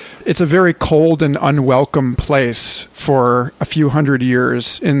view. It's a very cold and unwelcome place for a few hundred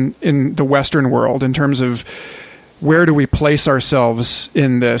years in the Western world in terms of where do we place ourselves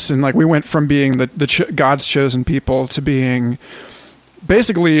in this. And we went from being God's chosen people to being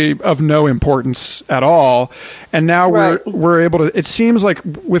basically of no importance at all. And now we're able to, it seems like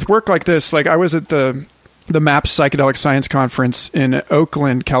with work like this, I was at the MAPS Psychedelic Science Conference in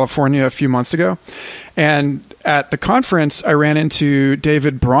Oakland, California a few months ago. And at the conference, I ran into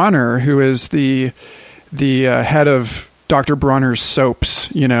David Bronner, who is the head of Dr. Bronner's soaps,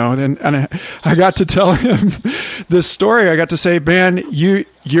 and I got to tell him this story. I got to say, man,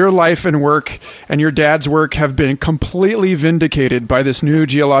 your life and work and your dad's work have been completely vindicated by this new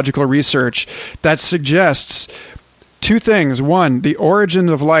geological research that suggests 2 things. One, the origin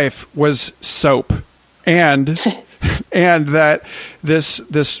of life was soap. And that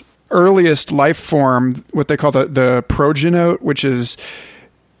this earliest life form, what they call the progenote, which is,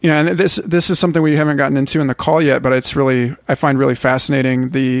 and this is something we haven't gotten into in the call yet, but I find really fascinating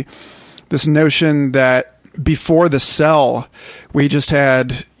this notion that before the cell, we just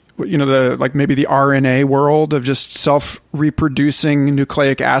had, maybe the RNA world of just self-reproducing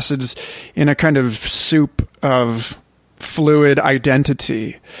nucleic acids in a kind of soup of fluid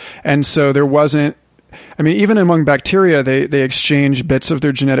identity. And so there wasn't, even among bacteria, they exchange bits of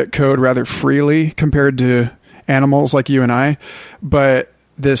their genetic code rather freely compared to animals like you and I. But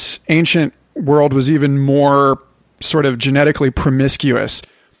this ancient world was even more sort of genetically promiscuous.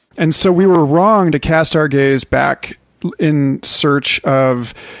 And so we were wrong to cast our gaze back in search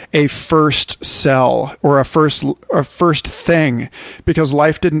of a first cell or a first thing, because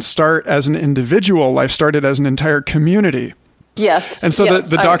life didn't start as an individual. Life started as an entire community. Yes. And so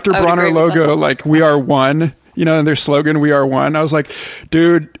the Dr. Bronner logo, we are one, and their slogan, we are one. I was like,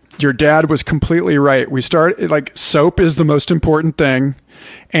 dude, your dad was completely right. We start soap is the most important thing,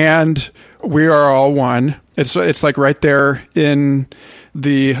 and we are all one. It's right there in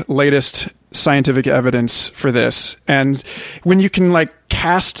the latest scientific evidence for this. And when you can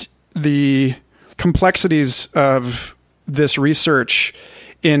cast the complexities of this research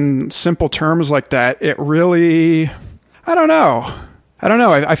in simple terms like that, it really, I don't know.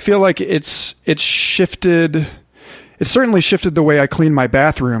 I feel like it's shifted. It certainly shifted the way I clean my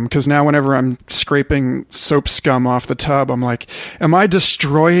bathroom, because now whenever I'm scraping soap scum off the tub, I'm like, am I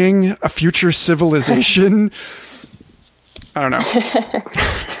destroying a future civilization? I don't know.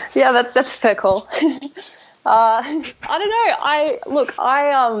 Yeah, that's a fair call. I don't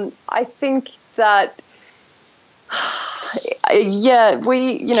know. I think that, yeah,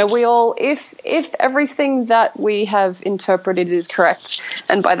 we all, if everything that we have interpreted is correct,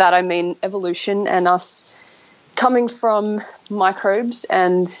 and by that I mean evolution and us coming from microbes,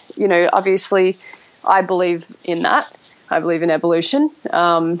 and, obviously I believe in that. I believe in evolution.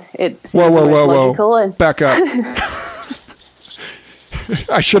 It seems logical. And back up.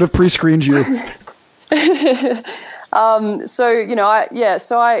 I should have pre-screened you. The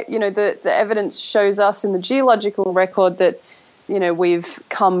evidence shows us in the geological record that, we've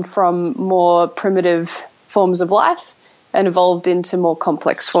come from more primitive forms of life and evolved into more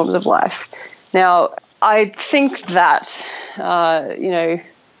complex forms of life. Now, I think that,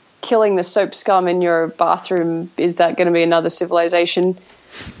 killing the soap scum in your bathroom, is that going to be another civilization?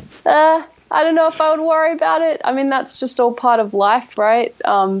 I don't know if I would worry about it. I mean, that's just all part of life, right?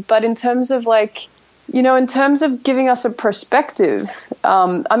 But in terms of in terms of giving us a perspective,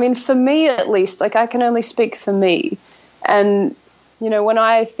 for me at least, I can only speak for me. And, when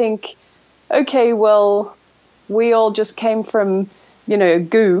I think, okay, well, we all just came from,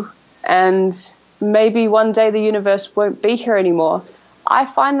 goo, and maybe one day the universe won't be here anymore, I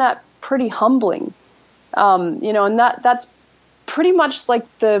find that pretty humbling. And that's pretty much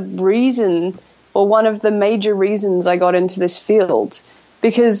the reason, or one of the major reasons I got into this field.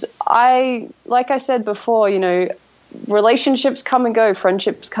 Because like I said before, relationships come and go,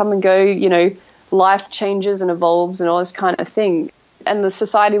 friendships come and go, life changes and evolves and all this kind of thing. And the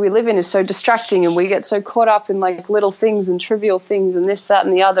society we live in is so distracting, and we get so caught up in little things and trivial things and this, that,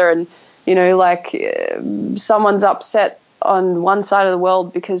 and the other. And, someone's upset on one side of the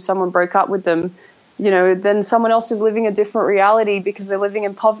world because someone broke up with them, then someone else is living a different reality because they're living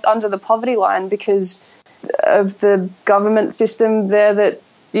in under the poverty line because of the government system there that,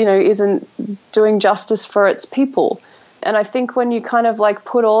 isn't doing justice for its people. And I think when you kind of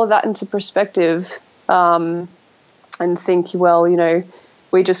put all of that into perspective, and think, well,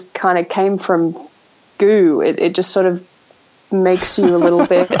 we just kind of came from goo, it just sort of makes you a little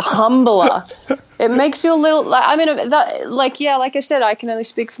bit humbler. It makes you a little, like I said, I can only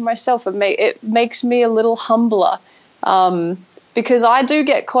speak for myself. It makes me a little humbler. Because I do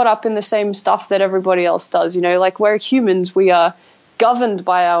get caught up in the same stuff that everybody else does. We're humans, we are governed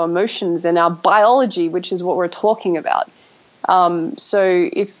by our emotions and our biology, which is what we're talking about. So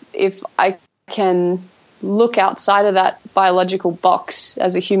if I can look outside of that biological box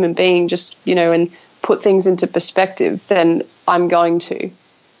as a human being, just, and put things into perspective, then I'm going to.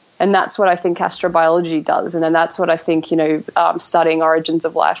 And that's what I think astrobiology does. And then that's what I think, studying origins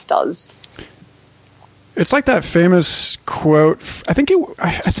of life does. It's like that famous quote. I think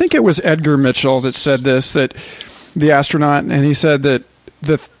it was Edgar Mitchell that said this, that the astronaut, and he said that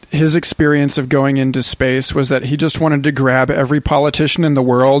his experience of going into space was that he just wanted to grab every politician in the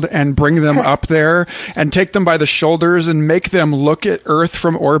world and bring them up there and take them by the shoulders and make them look at Earth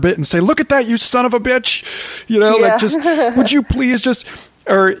from orbit and say, "Look at that, you son of a bitch!" Just would you please just,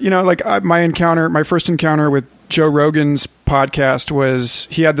 or my first encounter with Joe Rogan's podcast was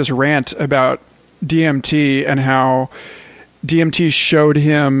he had this rant about DMT and how DMT showed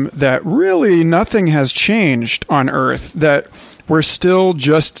him that really nothing has changed on Earth, that we're still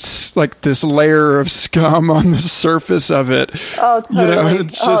just this layer of scum on the surface of it. Oh, totally.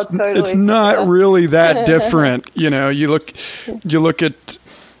 It's just, it's not really that different. You look at,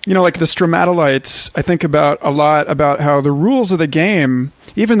 the stromatolites. I think a lot about how the rules of the game,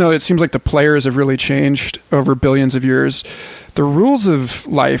 even though it seems like the players have really changed over billions of years, the rules of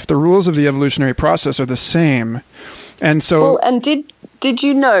life, the rules of the evolutionary process are the same. And so, and did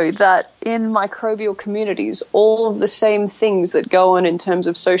you know that in microbial communities, all of the same things that go on in terms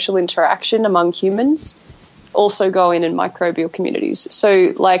of social interaction among humans also go in microbial communities? So,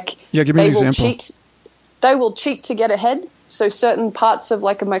 give me an example. They will cheat to get ahead. So certain parts of a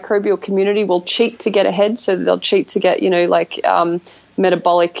microbial community will cheat to get ahead. So they'll cheat to get,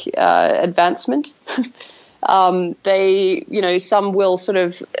 metabolic advancement. Some will sort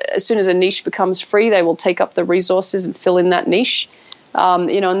of, as soon as a niche becomes free, they will take up the resources and fill in that niche.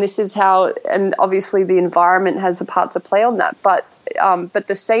 And this is how, and obviously the environment has a part to play on that. But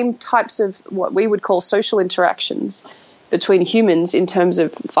the same types of what we would call social interactions between humans in terms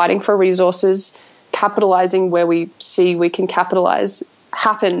of fighting for resources, capitalizing where we see we can capitalize,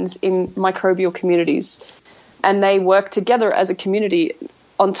 happens in microbial communities. And they work together as a community.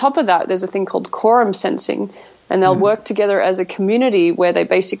 On top of that, there's a thing called quorum sensing, and they'll work together as a community where they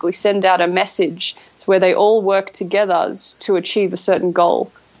basically send out a message where they all work together to achieve a certain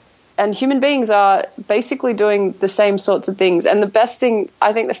goal. and human beings are basically doing the same sorts of things. And the best thing,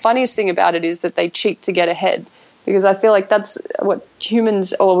 I think the funniest thing about it is that they cheat to get ahead, because I feel like that's what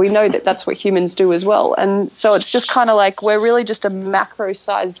humans, or we know that that's what humans do as well. And so it's just kind of like we're really just a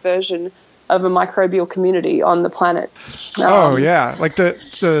macro-sized version of a microbial community on the planet. Oh, yeah. Like the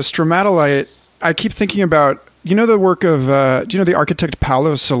stromatolite, I keep thinking about, the work of, do you know the architect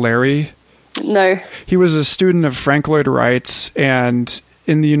Paolo Soleri? No. He was a student of Frank Lloyd Wright's, and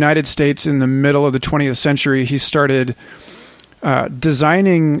in the United States in the middle of the 20th century, he started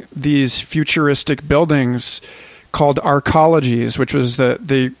designing these futuristic buildings called arcologies, which was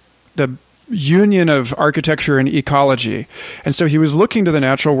the union of architecture and ecology. And so he was looking to the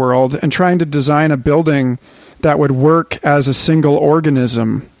natural world and trying to design a building that would work as a single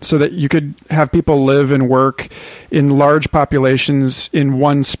organism, so that you could have people live and work in large populations in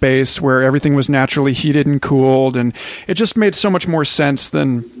one space where everything was naturally heated and cooled. And it just made so much more sense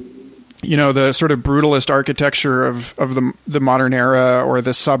than, the sort of brutalist architecture of the modern era, or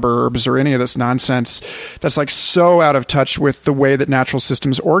the suburbs, or any of this nonsense that's like so out of touch with the way that natural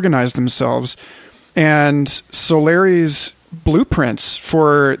systems organize themselves. And Soleri's blueprints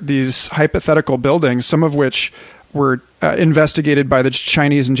for these hypothetical buildings, some of which were investigated by the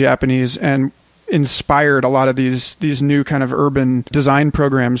Chinese and Japanese and inspired a lot of these new kind of urban design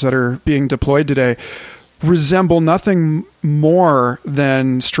programs that are being deployed today, resemble nothing more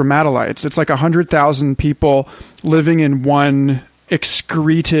than stromatolites. It's like 100,000 people living in one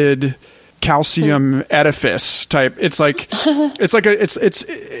excreted calcium edifice type. It's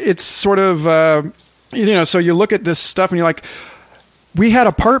sort of, so you look at this stuff and you're like, we had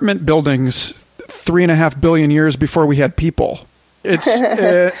apartment buildings 3.5 billion years before we had people. It's,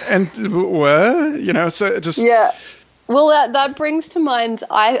 and what, so it just, yeah. Well, that brings to mind,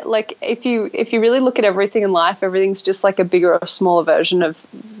 if you really look at everything in life, everything's just like a bigger or smaller version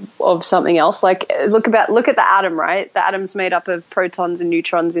of something else. Like look at the atom, right? The atom's made up of protons and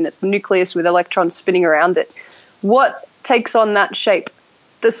neutrons in its nucleus with electrons spinning around it. What takes on that shape?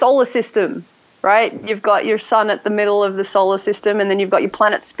 The solar system, right? You've got your sun at the middle of the solar system, and then you've got your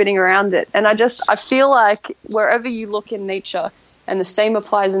planets spinning around it. And I feel like wherever you look in nature, and the same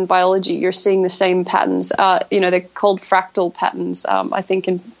applies in biology, you're seeing the same patterns. They're called fractal patterns, I think,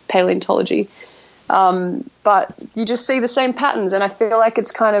 in paleontology. But you just see the same patterns, and I feel like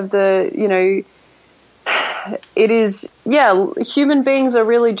it's kind of human beings are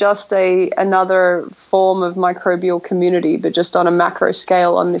really just another form of microbial community, but just on a macro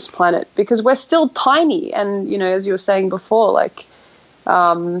scale on this planet, because we're still tiny. And, as you were saying before, like,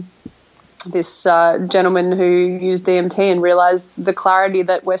 this gentleman who used DMT and realized the clarity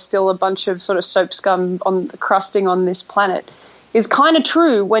that we're still a bunch of sort of soap scum on the crusting on this planet is kind of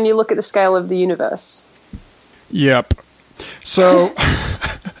true when you look at the scale of the universe. Yep. So,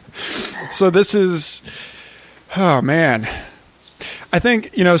 so this is, oh man, I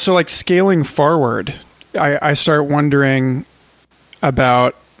think, so like scaling forward, I start wondering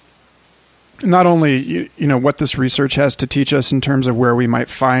about not only, what this research has to teach us in terms of where we might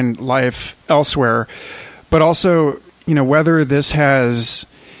find life elsewhere, but also, whether this has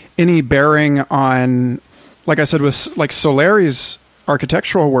any bearing on, like I said, with like Soleri's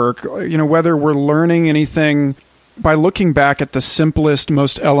architectural work, whether we're learning anything by looking back at the simplest,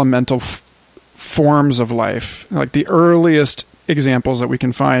 most elemental forms of life, like the earliest examples that we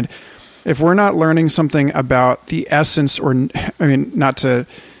can find. If we're not learning something about the essence,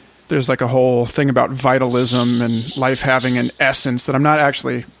 there's like a whole thing about vitalism and life having an essence that I'm not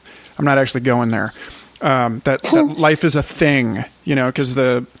actually going there. That life is a thing, because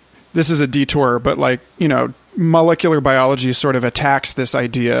this is a detour, but molecular biology sort of attacks this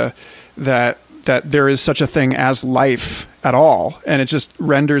idea that there is such a thing as life at all. And it just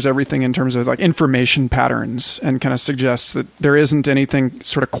renders everything in terms of like information patterns, and kind of suggests that there isn't anything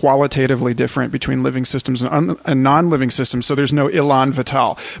sort of qualitatively different between living systems and non-living systems. So there's no Elan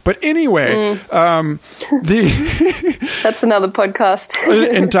Vital. But anyway, that's another podcast.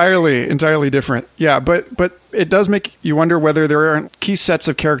 entirely different. Yeah. But it does make you wonder whether there aren't key sets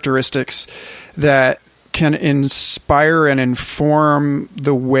of characteristics that can inspire and inform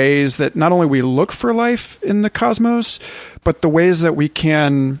the ways that not only we look for life in the cosmos, but the ways that we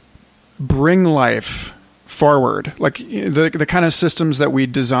can bring life forward. Like the kind of systems that we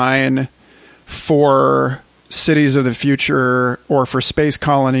design for cities of the future or for space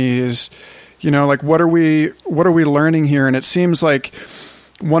colonies, like what are we learning here? And it seems like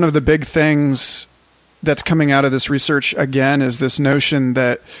one of the big things that's coming out of this research again is this notion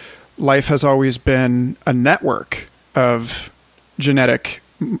that life has always been a network of genetic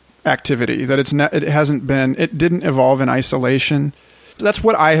activity, that it didn't evolve in isolation. that's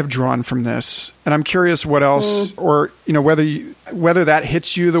what I have drawn from this, and I'm curious what else, or whether that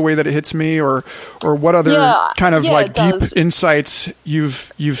hits you the way that it hits me, or what other kind of like deep insights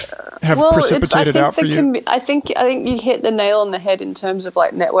you've precipitated out for you. I think you hit the nail on the head in terms of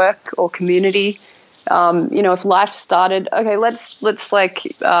like network or community. If life started, okay, let's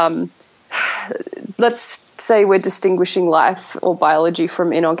say we're distinguishing life or biology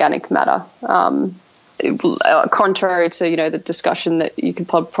from inorganic matter. Contrary to, the discussion that you could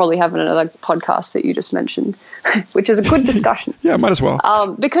probably have in another podcast that you just mentioned, which is a good discussion. Yeah, might as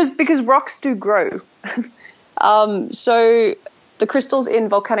well. Because rocks do grow. So the crystals in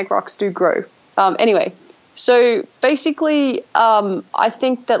volcanic rocks do grow. Anyway, so basically, I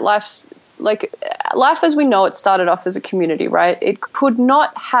think that life as we know it started off as a community, right? It could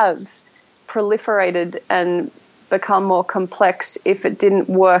not have proliferated and become more complex if it didn't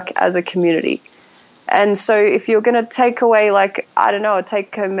work as a community. And so if you're going to take away,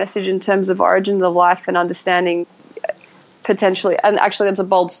 take a message in terms of origins of life and understanding potentially, and actually that's a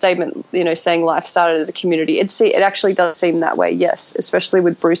bold statement, saying life started as a community. It actually does seem that way, yes, especially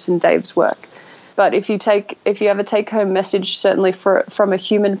with Bruce and Dave's work. But if you have a take-home message, certainly from a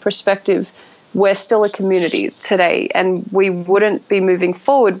human perspective, we're still a community today, and we wouldn't be moving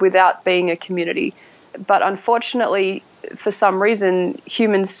forward without being a community. But unfortunately, for some reason,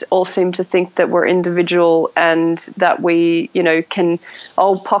 humans all seem to think that we're individual and that we, can,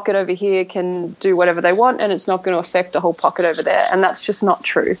 pocket over here can do whatever they want and it's not going to affect a whole pocket over there. And that's just not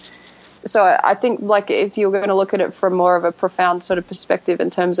true. So I think if you're going to look at it from more of a profound sort of perspective in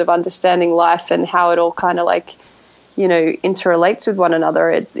terms of understanding life and how it all kind of interrelates with one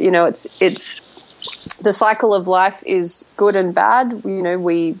another, it's the cycle of life is good and bad.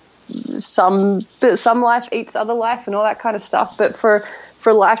 Some life eats other life and all that kind of stuff. But for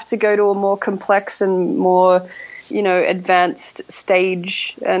life to go to a more complex and more, advanced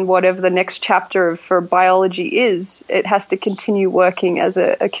stage and whatever the next chapter for biology is, it has to continue working as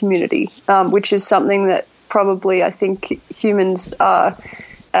a community, which is something that probably I think humans are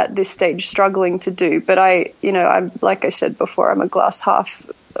at this stage struggling to do. But I'm like I said before, I'm a glass half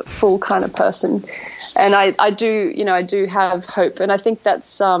full kind of person, and I do have hope, and I think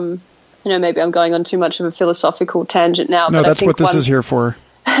that's maybe I'm going on too much of a philosophical tangent now. No, but that's what this is here for.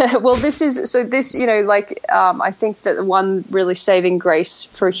 Well, I think that the one really saving grace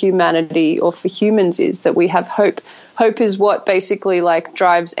for humanity or for humans is that we have hope. Hope is what basically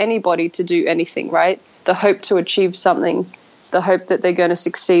drives anybody to do anything, right? The hope to achieve something, the hope that they're going to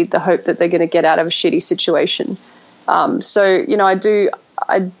succeed, the hope that they're going to get out of a shitty situation. I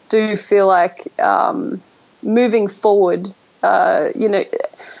do feel like moving forward,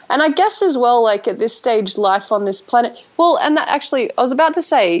 and I guess as well, at this stage, life on this planet. Well, and that actually, I was about to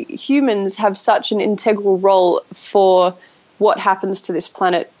say, humans have such an integral role for what happens to this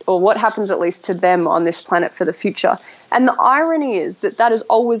planet, or what happens at least to them on this planet for the future. And the irony is that has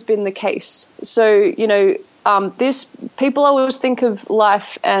always been the case. So, people always think of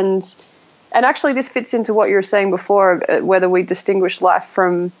life and actually this fits into what you were saying before, whether we distinguish life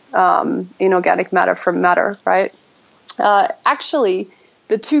from inorganic matter from matter, right? Actually,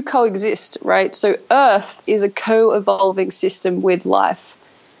 the two coexist, right? So Earth is a co-evolving system with life.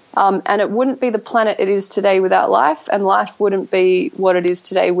 And it wouldn't be the planet it is today without life, and life wouldn't be what it is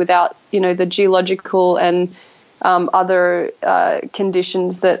today without, the geological and other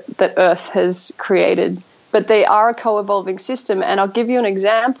conditions that Earth has created. But they are a co-evolving system, and I'll give you an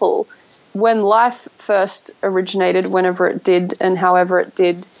example. When life first originated, whenever it did and however it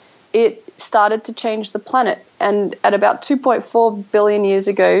did, it started to change the planet. And at about 2.4 billion years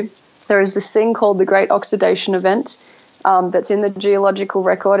ago, there is this thing called the Great Oxidation Event that's in the geological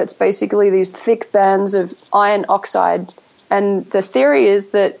record. It's basically these thick bands of iron oxide. And the theory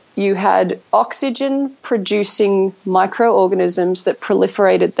is that you had oxygen-producing microorganisms that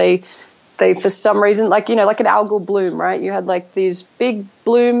proliferated. They for some reason, like an algal bloom, right? You had these big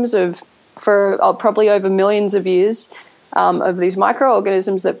blooms for probably over millions of years of these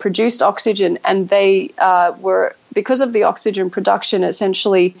microorganisms that produced oxygen, and they were, because of the oxygen production,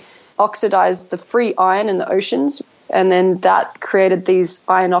 essentially oxidized the free iron in the oceans, and then that created these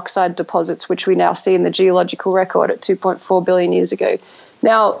iron oxide deposits, which we now see in the geological record at 2.4 billion years ago.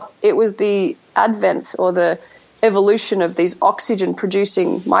 Now, it was the advent or the evolution of these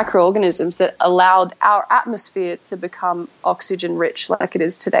oxygen-producing microorganisms that allowed our atmosphere to become oxygen-rich like it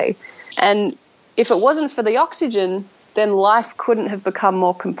is today. And if it wasn't for the oxygen, then life couldn't have become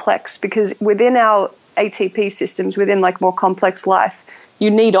more complex, because within our ATP systems, within more complex life,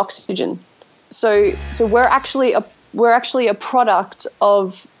 you need oxygen. So we're actually a product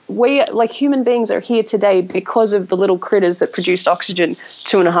of we, like human beings, are here today because of the little critters that produced oxygen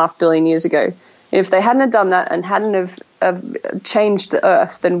 2.5 billion years ago. If they hadn't have done that and hadn't have changed the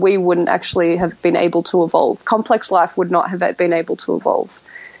Earth, then we wouldn't actually have been able to evolve. Complex life would not have been able to evolve.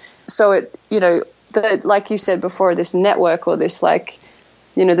 So it, like you said before, this network, or this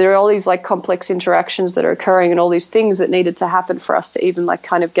there are all these complex interactions that are occurring and all these things that needed to happen for us to even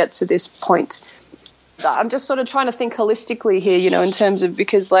kind of get to this point. I'm just sort of trying to think holistically here, in terms of,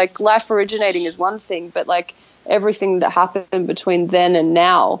 because life originating is one thing, but everything that happened between then and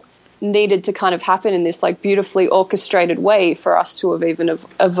now needed to kind of happen in this beautifully orchestrated way for us to have even have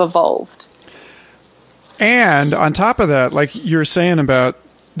evolved. And on top of that, like you're saying about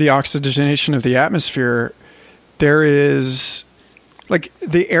the oxygenation of the atmosphere, there is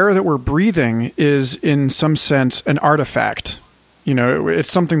the air that we're breathing is in some sense an artifact.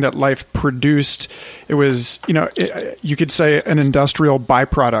 It's something that life produced. It was, you could say an industrial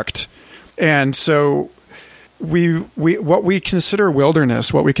byproduct. And so what we consider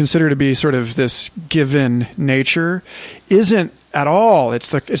wilderness, what we consider to be sort of this given nature, isn't at all. It's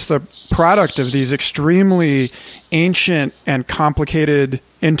the product of these extremely ancient and complicated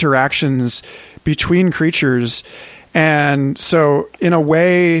interactions between creatures. And so in a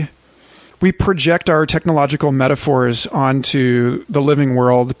way, we project our technological metaphors onto the living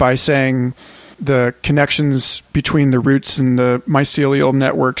world by saying the connections between the roots and the mycelial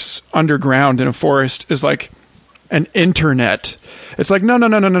networks underground in a forest is like an internet. It's like, no.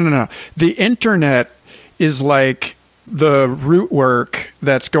 The internet is like the root work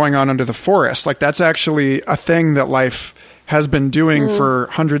that's going on under the forest. Like that's actually a thing that life has been doing for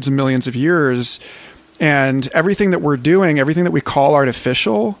hundreds of millions of years. And everything that we're doing, everything that we call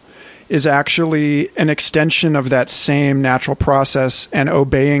artificial, is actually an extension of that same natural process and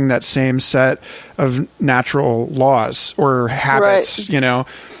obeying that same set of natural laws or habits, right.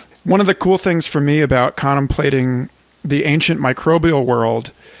 One of the cool things for me about contemplating the ancient microbial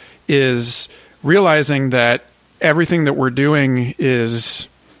world is realizing that everything that we're doing is,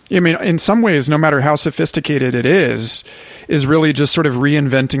 in some ways, no matter how sophisticated it is really just sort of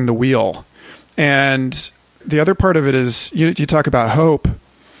reinventing the wheel. And the other part of it is you talk about hope.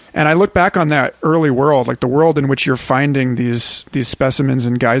 And I look back on that early world, like the world in which you're finding these specimens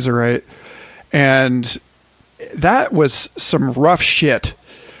in Geyserite, and that was some rough shit.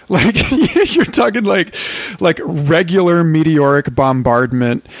 Like you're talking like regular meteoric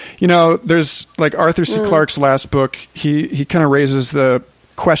bombardment. There's like Arthur C. Clarke's last book. He kind of raises the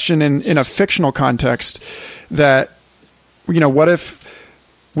question in a fictional context that, what if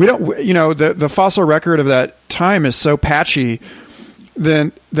we don't, the fossil record of that time is so patchy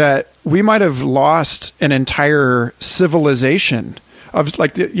then that we might have lost an entire civilization of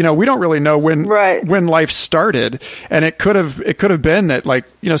we don't really know when life started, and it could have been that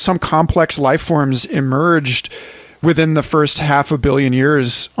some complex life forms emerged within the first 500 million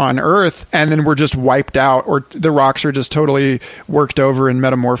years on Earth, and then we're just wiped out, or the rocks are just totally worked over and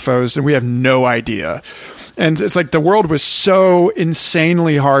metamorphosed, and we have no idea. And it's like the world was so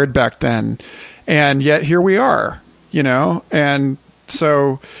insanely hard back then, and yet here we are, and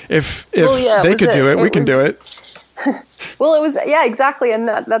so if they could do it, we can do it. Well, it was, yeah, exactly. And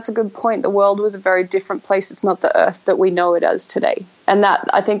that's a good point. The world was a very different place. It's not the Earth that we know it as today. And that,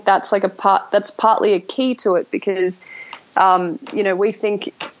 I think that's that's partly a key to it, because, we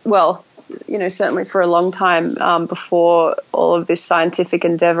think, certainly for a long time before all of this scientific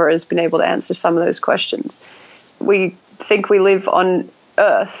endeavor has been able to answer some of those questions, we think we live on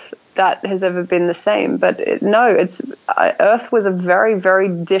Earth that has ever been the same. But Earth was a very, very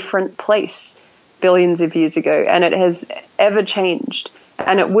different place billions of years ago, and it has ever changed,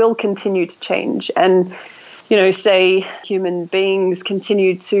 and it will continue to change. And say human beings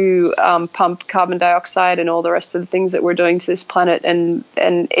continue to pump carbon dioxide and all the rest of the things that we're doing to this planet, and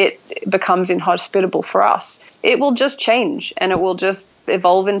it becomes inhospitable for us, it will just change, and it will just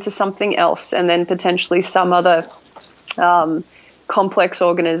evolve into something else, and then potentially some other complex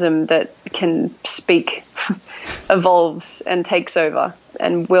organism that can speak evolves and takes over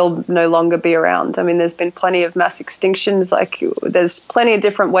and will no longer be around. I mean, there's been plenty of mass extinctions. There's plenty of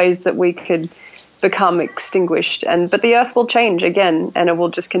different ways that we could become extinguished, but the Earth will change again, and it will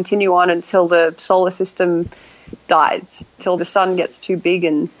just continue on until the solar system dies, till the sun gets too big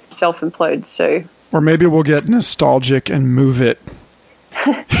and self-implodes. So, or maybe we'll get nostalgic and move it.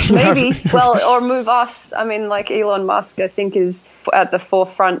 Maybe. Well, or move us. I mean, like Elon Musk, I think, is at the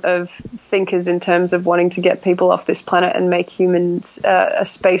forefront of thinkers in terms of wanting to get people off this planet and make humans a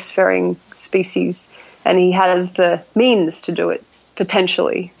spacefaring species. And he has the means to do it,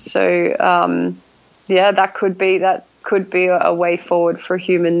 potentially. So, that could be that. could be a way forward for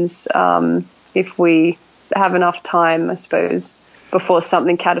humans if we have enough time, I suppose, before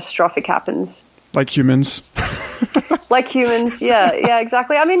something catastrophic happens. Like humans. Like humans, yeah,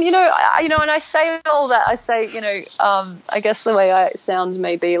 exactly. I mean, and I say all that. I say, I guess the way I sound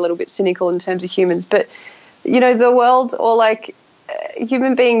may be a little bit cynical in terms of humans, but the world, or like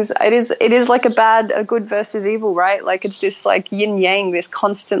human beings, it is like a good versus evil, right? Like it's this like yin yang, this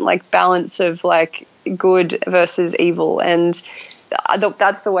constant like balance of like good versus evil, and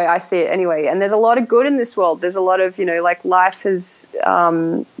that's the way I see it anyway. And there's a lot of good in this world. There's a lot of like life has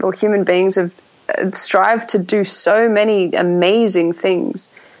or human beings have strive to do so many amazing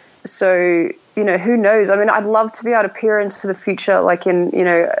things. So, who knows? I mean, I'd love to be able to peer into the future, like in,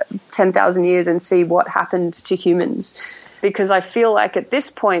 10,000 years and see what happened to humans. Because I feel like at this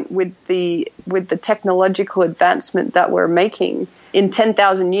point with the technological advancement that we're making, in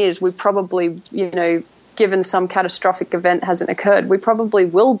 10,000 years, we probably, given some catastrophic event hasn't occurred, we probably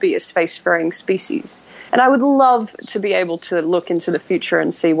will be a spacefaring species. And I would love to be able to look into the future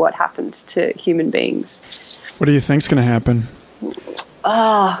and see what happened to human beings. What do you think's going to happen?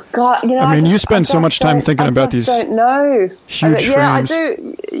 Oh, God. I mean, you spend so much time thinking about these huge frames. Yeah, I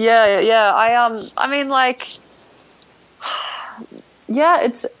do. Yeah. I mean, like, yeah,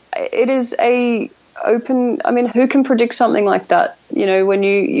 it is a open. I mean, who can predict something like that? When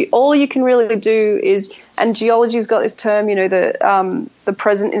you all you can really do is, and geology's got this term, the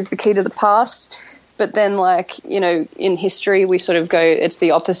present is the key to the past. But then, like, in history, we sort of go, it's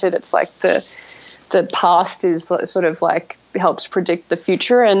the opposite. It's like the past is sort of like helps predict the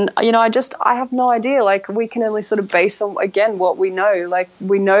future. And, I have no idea. Like, we can only sort of base on, again, what we know. Like,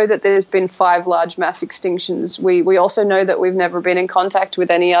 we know that there's been 5 large mass extinctions. We also know that we've never been in contact with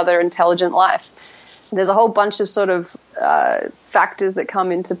any other intelligent life. There's a whole bunch of sort of factors that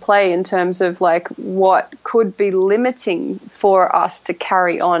come into play in terms of like what could be limiting for us to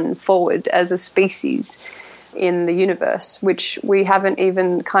carry on forward as a species in the universe, which we haven't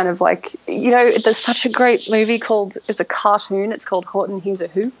even kind of like, there's such a great movie it's a cartoon. It's called Horton Hears a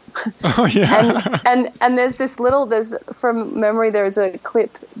Who. Oh yeah. And there's from memory, there's a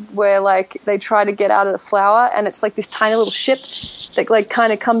clip where like they try to get out of the flower, and it's like this tiny little ship that like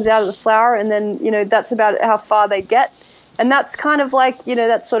kind of comes out of the flower, and then that's about how far they get. And that's kind of like,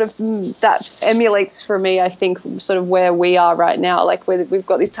 that sort of, that emulates for me, I think, sort of where we are right now. Like we've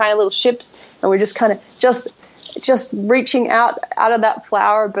got these tiny little ships, and we're just kind of just reaching out of that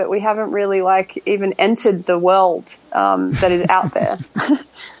flower, but we haven't really like even entered the world that is out there.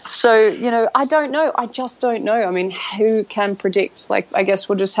 So, I don't know. I just don't know. I mean, who can predict? Like, I guess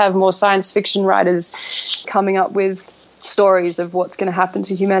we'll just have more science fiction writers coming up with stories of what's going to happen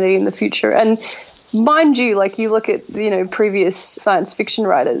to humanity in the future. And mind you, like you look at, previous science fiction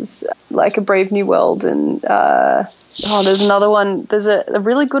writers, like A Brave New World, and there's another one. There's a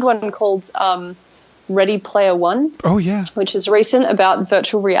really good one called Ready Player One. Oh yeah, which is recent, about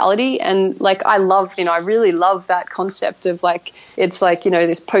virtual reality. And like I really love that concept of like, it's like,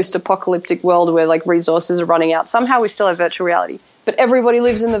 this post-apocalyptic world where like resources are running out. Somehow we still have virtual reality, but everybody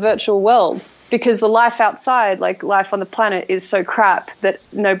lives in the virtual world because the life outside, like life on the planet, is so crap that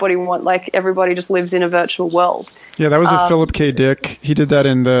everybody just lives in a virtual world. Yeah, that was a Philip K. Dick. He did that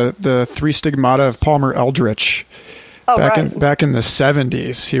in the Three Stigmata of Palmer Eldritch. Back in the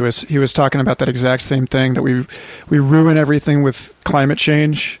 70s, he was talking about that exact same thing, that we ruin everything with climate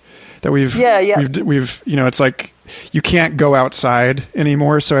change. That we've it's like you can't go outside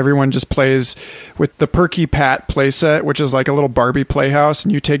anymore, so everyone just plays with the Perky Pat playset, which is like a little Barbie playhouse,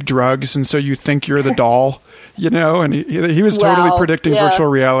 and you take drugs, and so you think you're the doll, and he was totally predicting virtual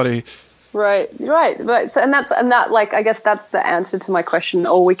reality. Right. So I guess that's the answer to my question.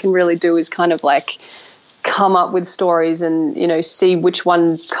 All we can really do is kind of like come up with stories and see which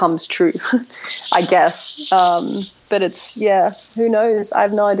one comes true, I guess. But it's who knows? I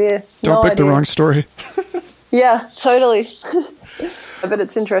have no idea. Don't pick the wrong story. Yeah, totally. But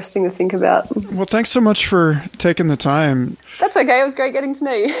it's interesting to think about. Well, thanks so much for taking the time. That's okay. It was great getting to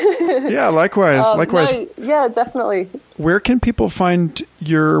know you. Yeah, likewise. No, yeah, definitely. Where can people find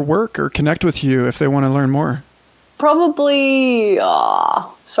your work or connect with you if they want to learn more? Probably, I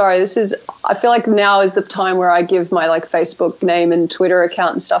feel like now is the time where I give my like Facebook name and Twitter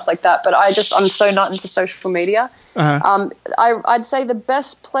account and stuff like that. But I'm so not into social media. Uh-huh. I'd say the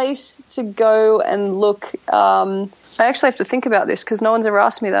best place to go and look, I actually have to think about this because no one's ever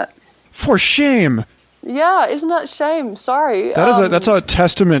asked me that. For shame. Yeah, isn't that shame? Sorry. That's a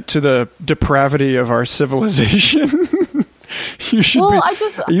testament to the depravity of our civilization. You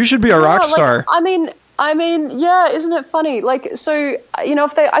should be a rock star. I mean, I mean, yeah, isn't it funny? Like, so,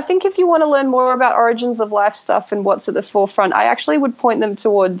 I think if you want to learn more about origins of life stuff and what's at the forefront, I actually would point them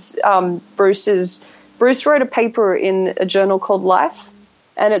towards Bruce wrote a paper in a journal called Life,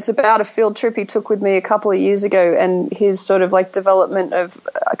 and it's about a field trip he took with me a couple of years ago and his sort of like development of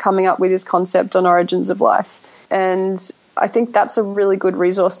coming up with his concept on origins of life. And I think that's a really good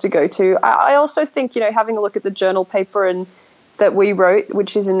resource to go to. I also think, having a look at the journal paper and that we wrote,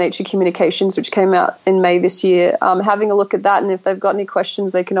 which is in Nature Communications, which came out in May this year, having a look at that, and if they've got any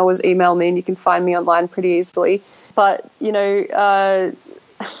questions, they can always email me, and you can find me online pretty easily. But, I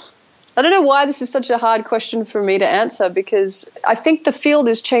don't know why this is such a hard question for me to answer, because I think the field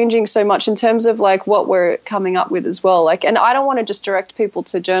is changing so much in terms of like what we're coming up with as well. Like, and I don't want to just direct people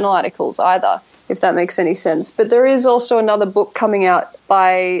to journal articles either, if that makes any sense. But there is also another book coming out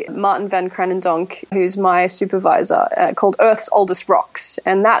by Martin van Kranendonk, who's my supervisor, called Earth's Oldest Rocks.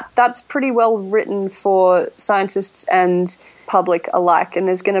 And that's pretty well written for scientists and public alike. And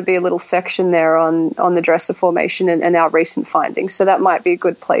there's going to be a little section there on the Dresser Formation and our recent findings. So that might be a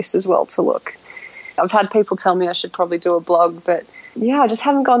good place as well to look. I've had people tell me I should probably do a blog, but yeah, I just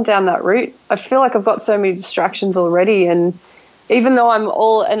haven't gone down that route. I feel like I've got so many distractions already, and even though I'm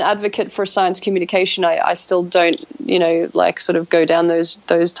all an advocate for science communication, I still don't, sort of go down those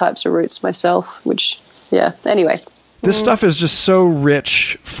types of routes myself, which, yeah, anyway. This stuff is just so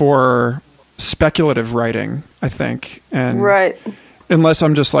rich for speculative writing, I think. And right. Unless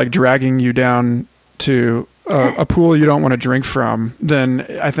I'm just like dragging you down to a pool you don't want to drink from, then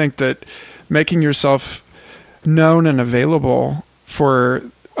I think that making yourself known and available for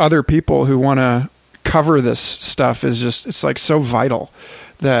other people who want to cover this stuff is just, it's like so vital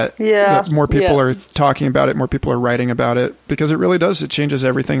that more people are talking about it, more people are writing about it, because it really does. It changes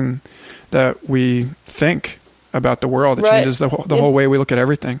everything that we think about the world. It changes the whole way we look at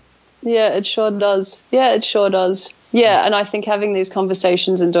everything. Yeah, it sure does. Yeah, it sure does. Yeah, and I think having these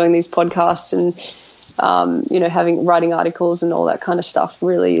conversations and doing these podcasts and, writing articles and all that kind of stuff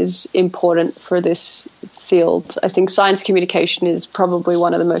really is important for this field. I think science communication is probably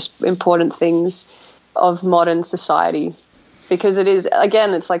one of the most important things of modern society, because it is,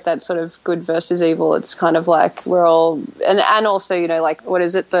 again, it's like that sort of good versus evil. It's kind of like we're all, and also, like, what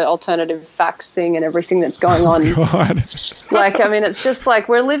is it, the alternative facts thing and everything that's going on. Oh, God. Like, I mean, it's just like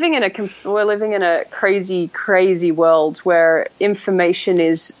we're living in a crazy, crazy world where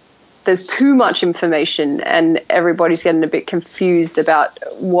there's too much information, and everybody's getting a bit confused about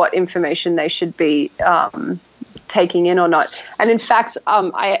what information they should be taking in or not. And in fact,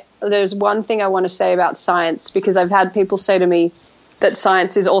 there's one thing I want to say about science, because I've had people say to me that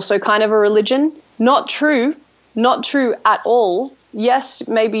science is also kind of a religion. Not true at all. Yes,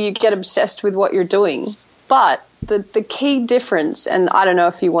 maybe you get obsessed with what you're doing, but the key difference, and I don't know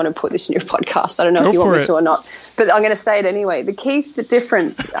if you want to put this in your podcast, I don't know if you want me to or not, but I'm going to say it anyway. The key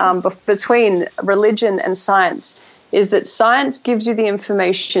difference between religion and science is that science gives you the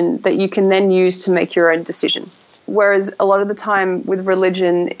information that you can then use to make your own decision. Whereas a lot of the time with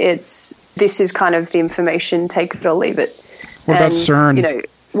religion, this is kind of the information, take it or leave it. What about CERN?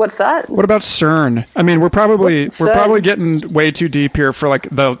 What's that? What about CERN? I mean, we're probably getting way too deep here for like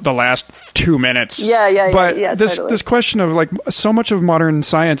the last 2 minutes. Yeah. But totally. This question of like so much of modern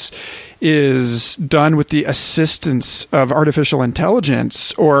science is done with the assistance of artificial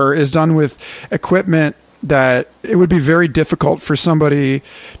intelligence, or is done with equipment that it would be very difficult for somebody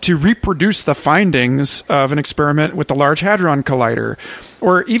to reproduce the findings of an experiment with the Large Hadron Collider,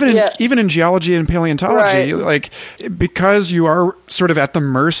 or even in geology and paleontology, like, because you are sort of at the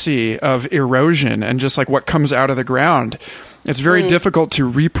mercy of erosion and just like what comes out of the ground. It's very difficult to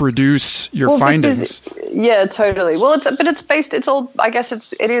reproduce your findings. Yeah, totally. Well, you're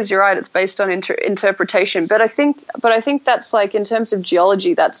right. It's based on interpretation. But I think that's like, in terms of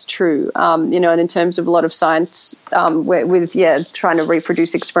geology, that's true. And in terms of a lot of science, with trying to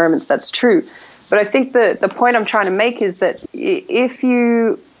reproduce experiments, that's true. But I think the point I'm trying to make is that if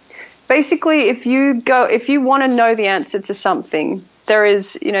you want to know the answer to something,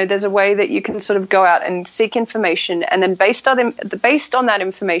 there's a way that you can sort of go out and seek information, and then based on that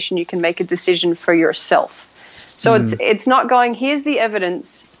information, you can make a decision for yourself. So it's not going, here's the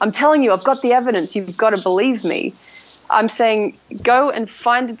evidence. I'm telling you, I've got the evidence. You've got to believe me. I'm saying go and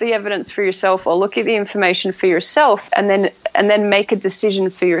find the evidence for yourself, or look at the information for yourself, and then make a decision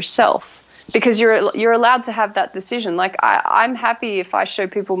for yourself. Because you're allowed to have that decision. Like I'm happy if I show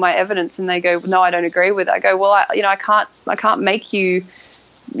people my evidence and they go, no, I don't agree with it. I go, well, I can't make you,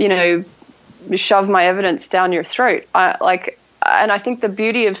 shove my evidence down your throat. And I think the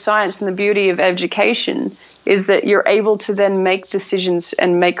beauty of science and the beauty of education is that you're able to then make decisions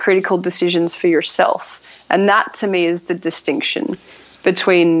and make critical decisions for yourself. And that to me is the distinction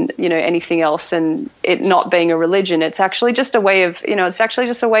between, anything else and it not being a religion. It's actually just a way of,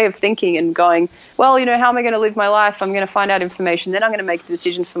 thinking and going, well, how am I going to live my life? I'm going to find out information. Then I'm going to make a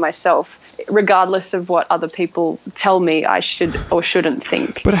decision for myself, regardless of what other people tell me I should or shouldn't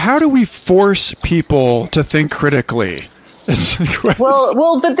think. But how do we force people to think critically?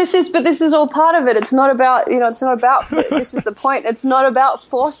 But this is all part of it. It's not about, this is the point. It's not about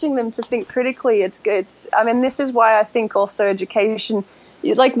forcing them to think critically. This is why I think also education,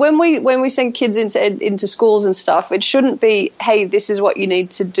 like when we send kids into schools and stuff, it shouldn't be, hey, this is what you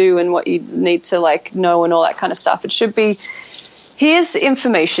need to do and what you need to know and all that kind of stuff. It should be, here's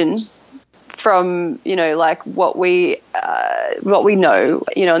information from what we know,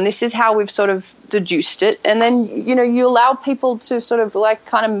 and this is how we've sort of deduced it, and then you allow people to sort of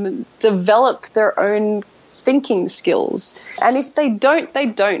kind of develop their own thinking skills. And if they don't, they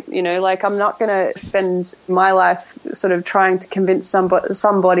don't. I'm not going to spend my life sort of trying to convince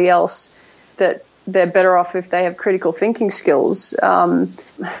somebody else that they're better off if they have critical thinking skills.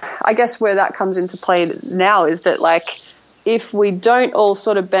 I guess where that comes into play now is that if we don't all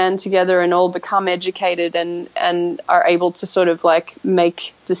sort of band together and all become educated and are able to sort of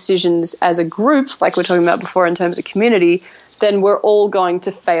make decisions as a group, like we're talking about before in terms of community, then we're all going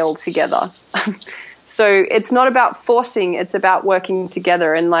to fail together. So it's not about forcing, it's about working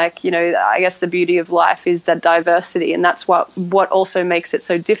together. And I guess the beauty of life is that diversity, and that's what also makes it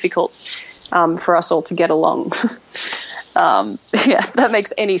so difficult for us all to get along. That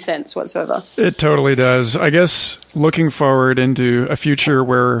makes any sense whatsoever. It totally does. I guess looking forward into a future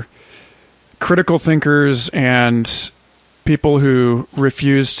where critical thinkers and people who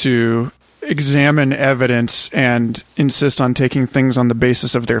refuse to examine evidence and insist on taking things on the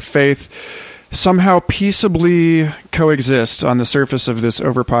basis of their faith somehow peaceably coexist on the surface of this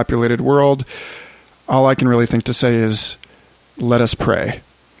overpopulated world, all I can really think to say is, let us pray.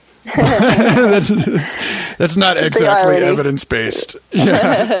 That's not exactly evidence-based.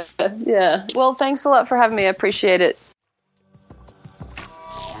 Yeah. Yeah. Well, thanks a lot for having me. I appreciate it.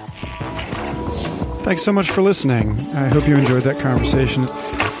 Thanks so much for listening. I hope you enjoyed that conversation.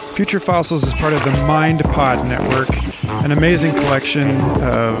 Future Fossils is part of the MindPod Network, an amazing collection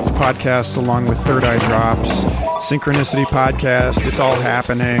of podcasts along with Third Eye Drops, Synchronicity Podcast, It's All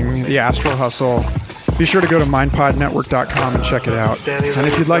Happening, The Astral Hustle. Be sure to go to mindpodnetwork.com and check it out. And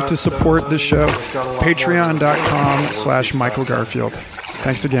if you'd like to support this show, patreon.com/Michael Garfield.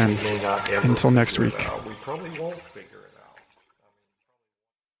 Thanks again. Until next week. We probably won't figure it out.